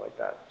something like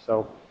that.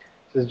 So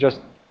this is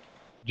just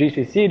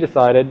GCC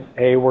decided,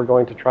 hey, we're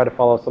going to try to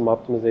follow some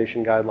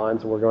optimization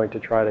guidelines, and we're going to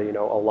try to, you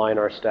know, align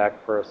our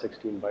stack for a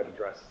 16-byte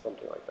address,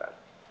 something like that.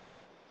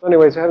 So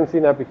anyways, we haven't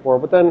seen that before,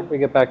 but then we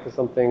get back to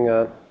something,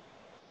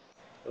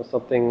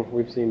 something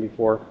we've seen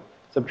before.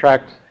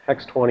 Subtract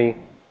hex 20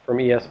 from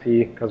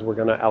ESP because we're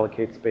going to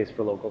allocate space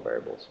for local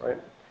variables, right?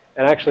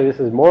 And actually, this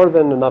is more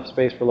than enough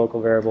space for local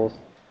variables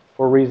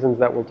for reasons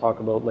that we'll talk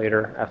about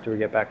later after we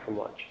get back from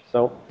lunch.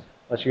 So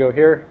let's you go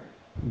here,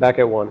 back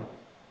at 1.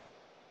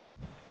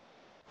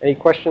 Any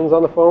questions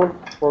on the phone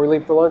before we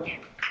leave for lunch?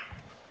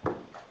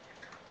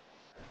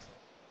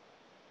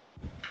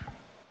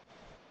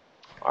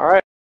 All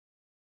right.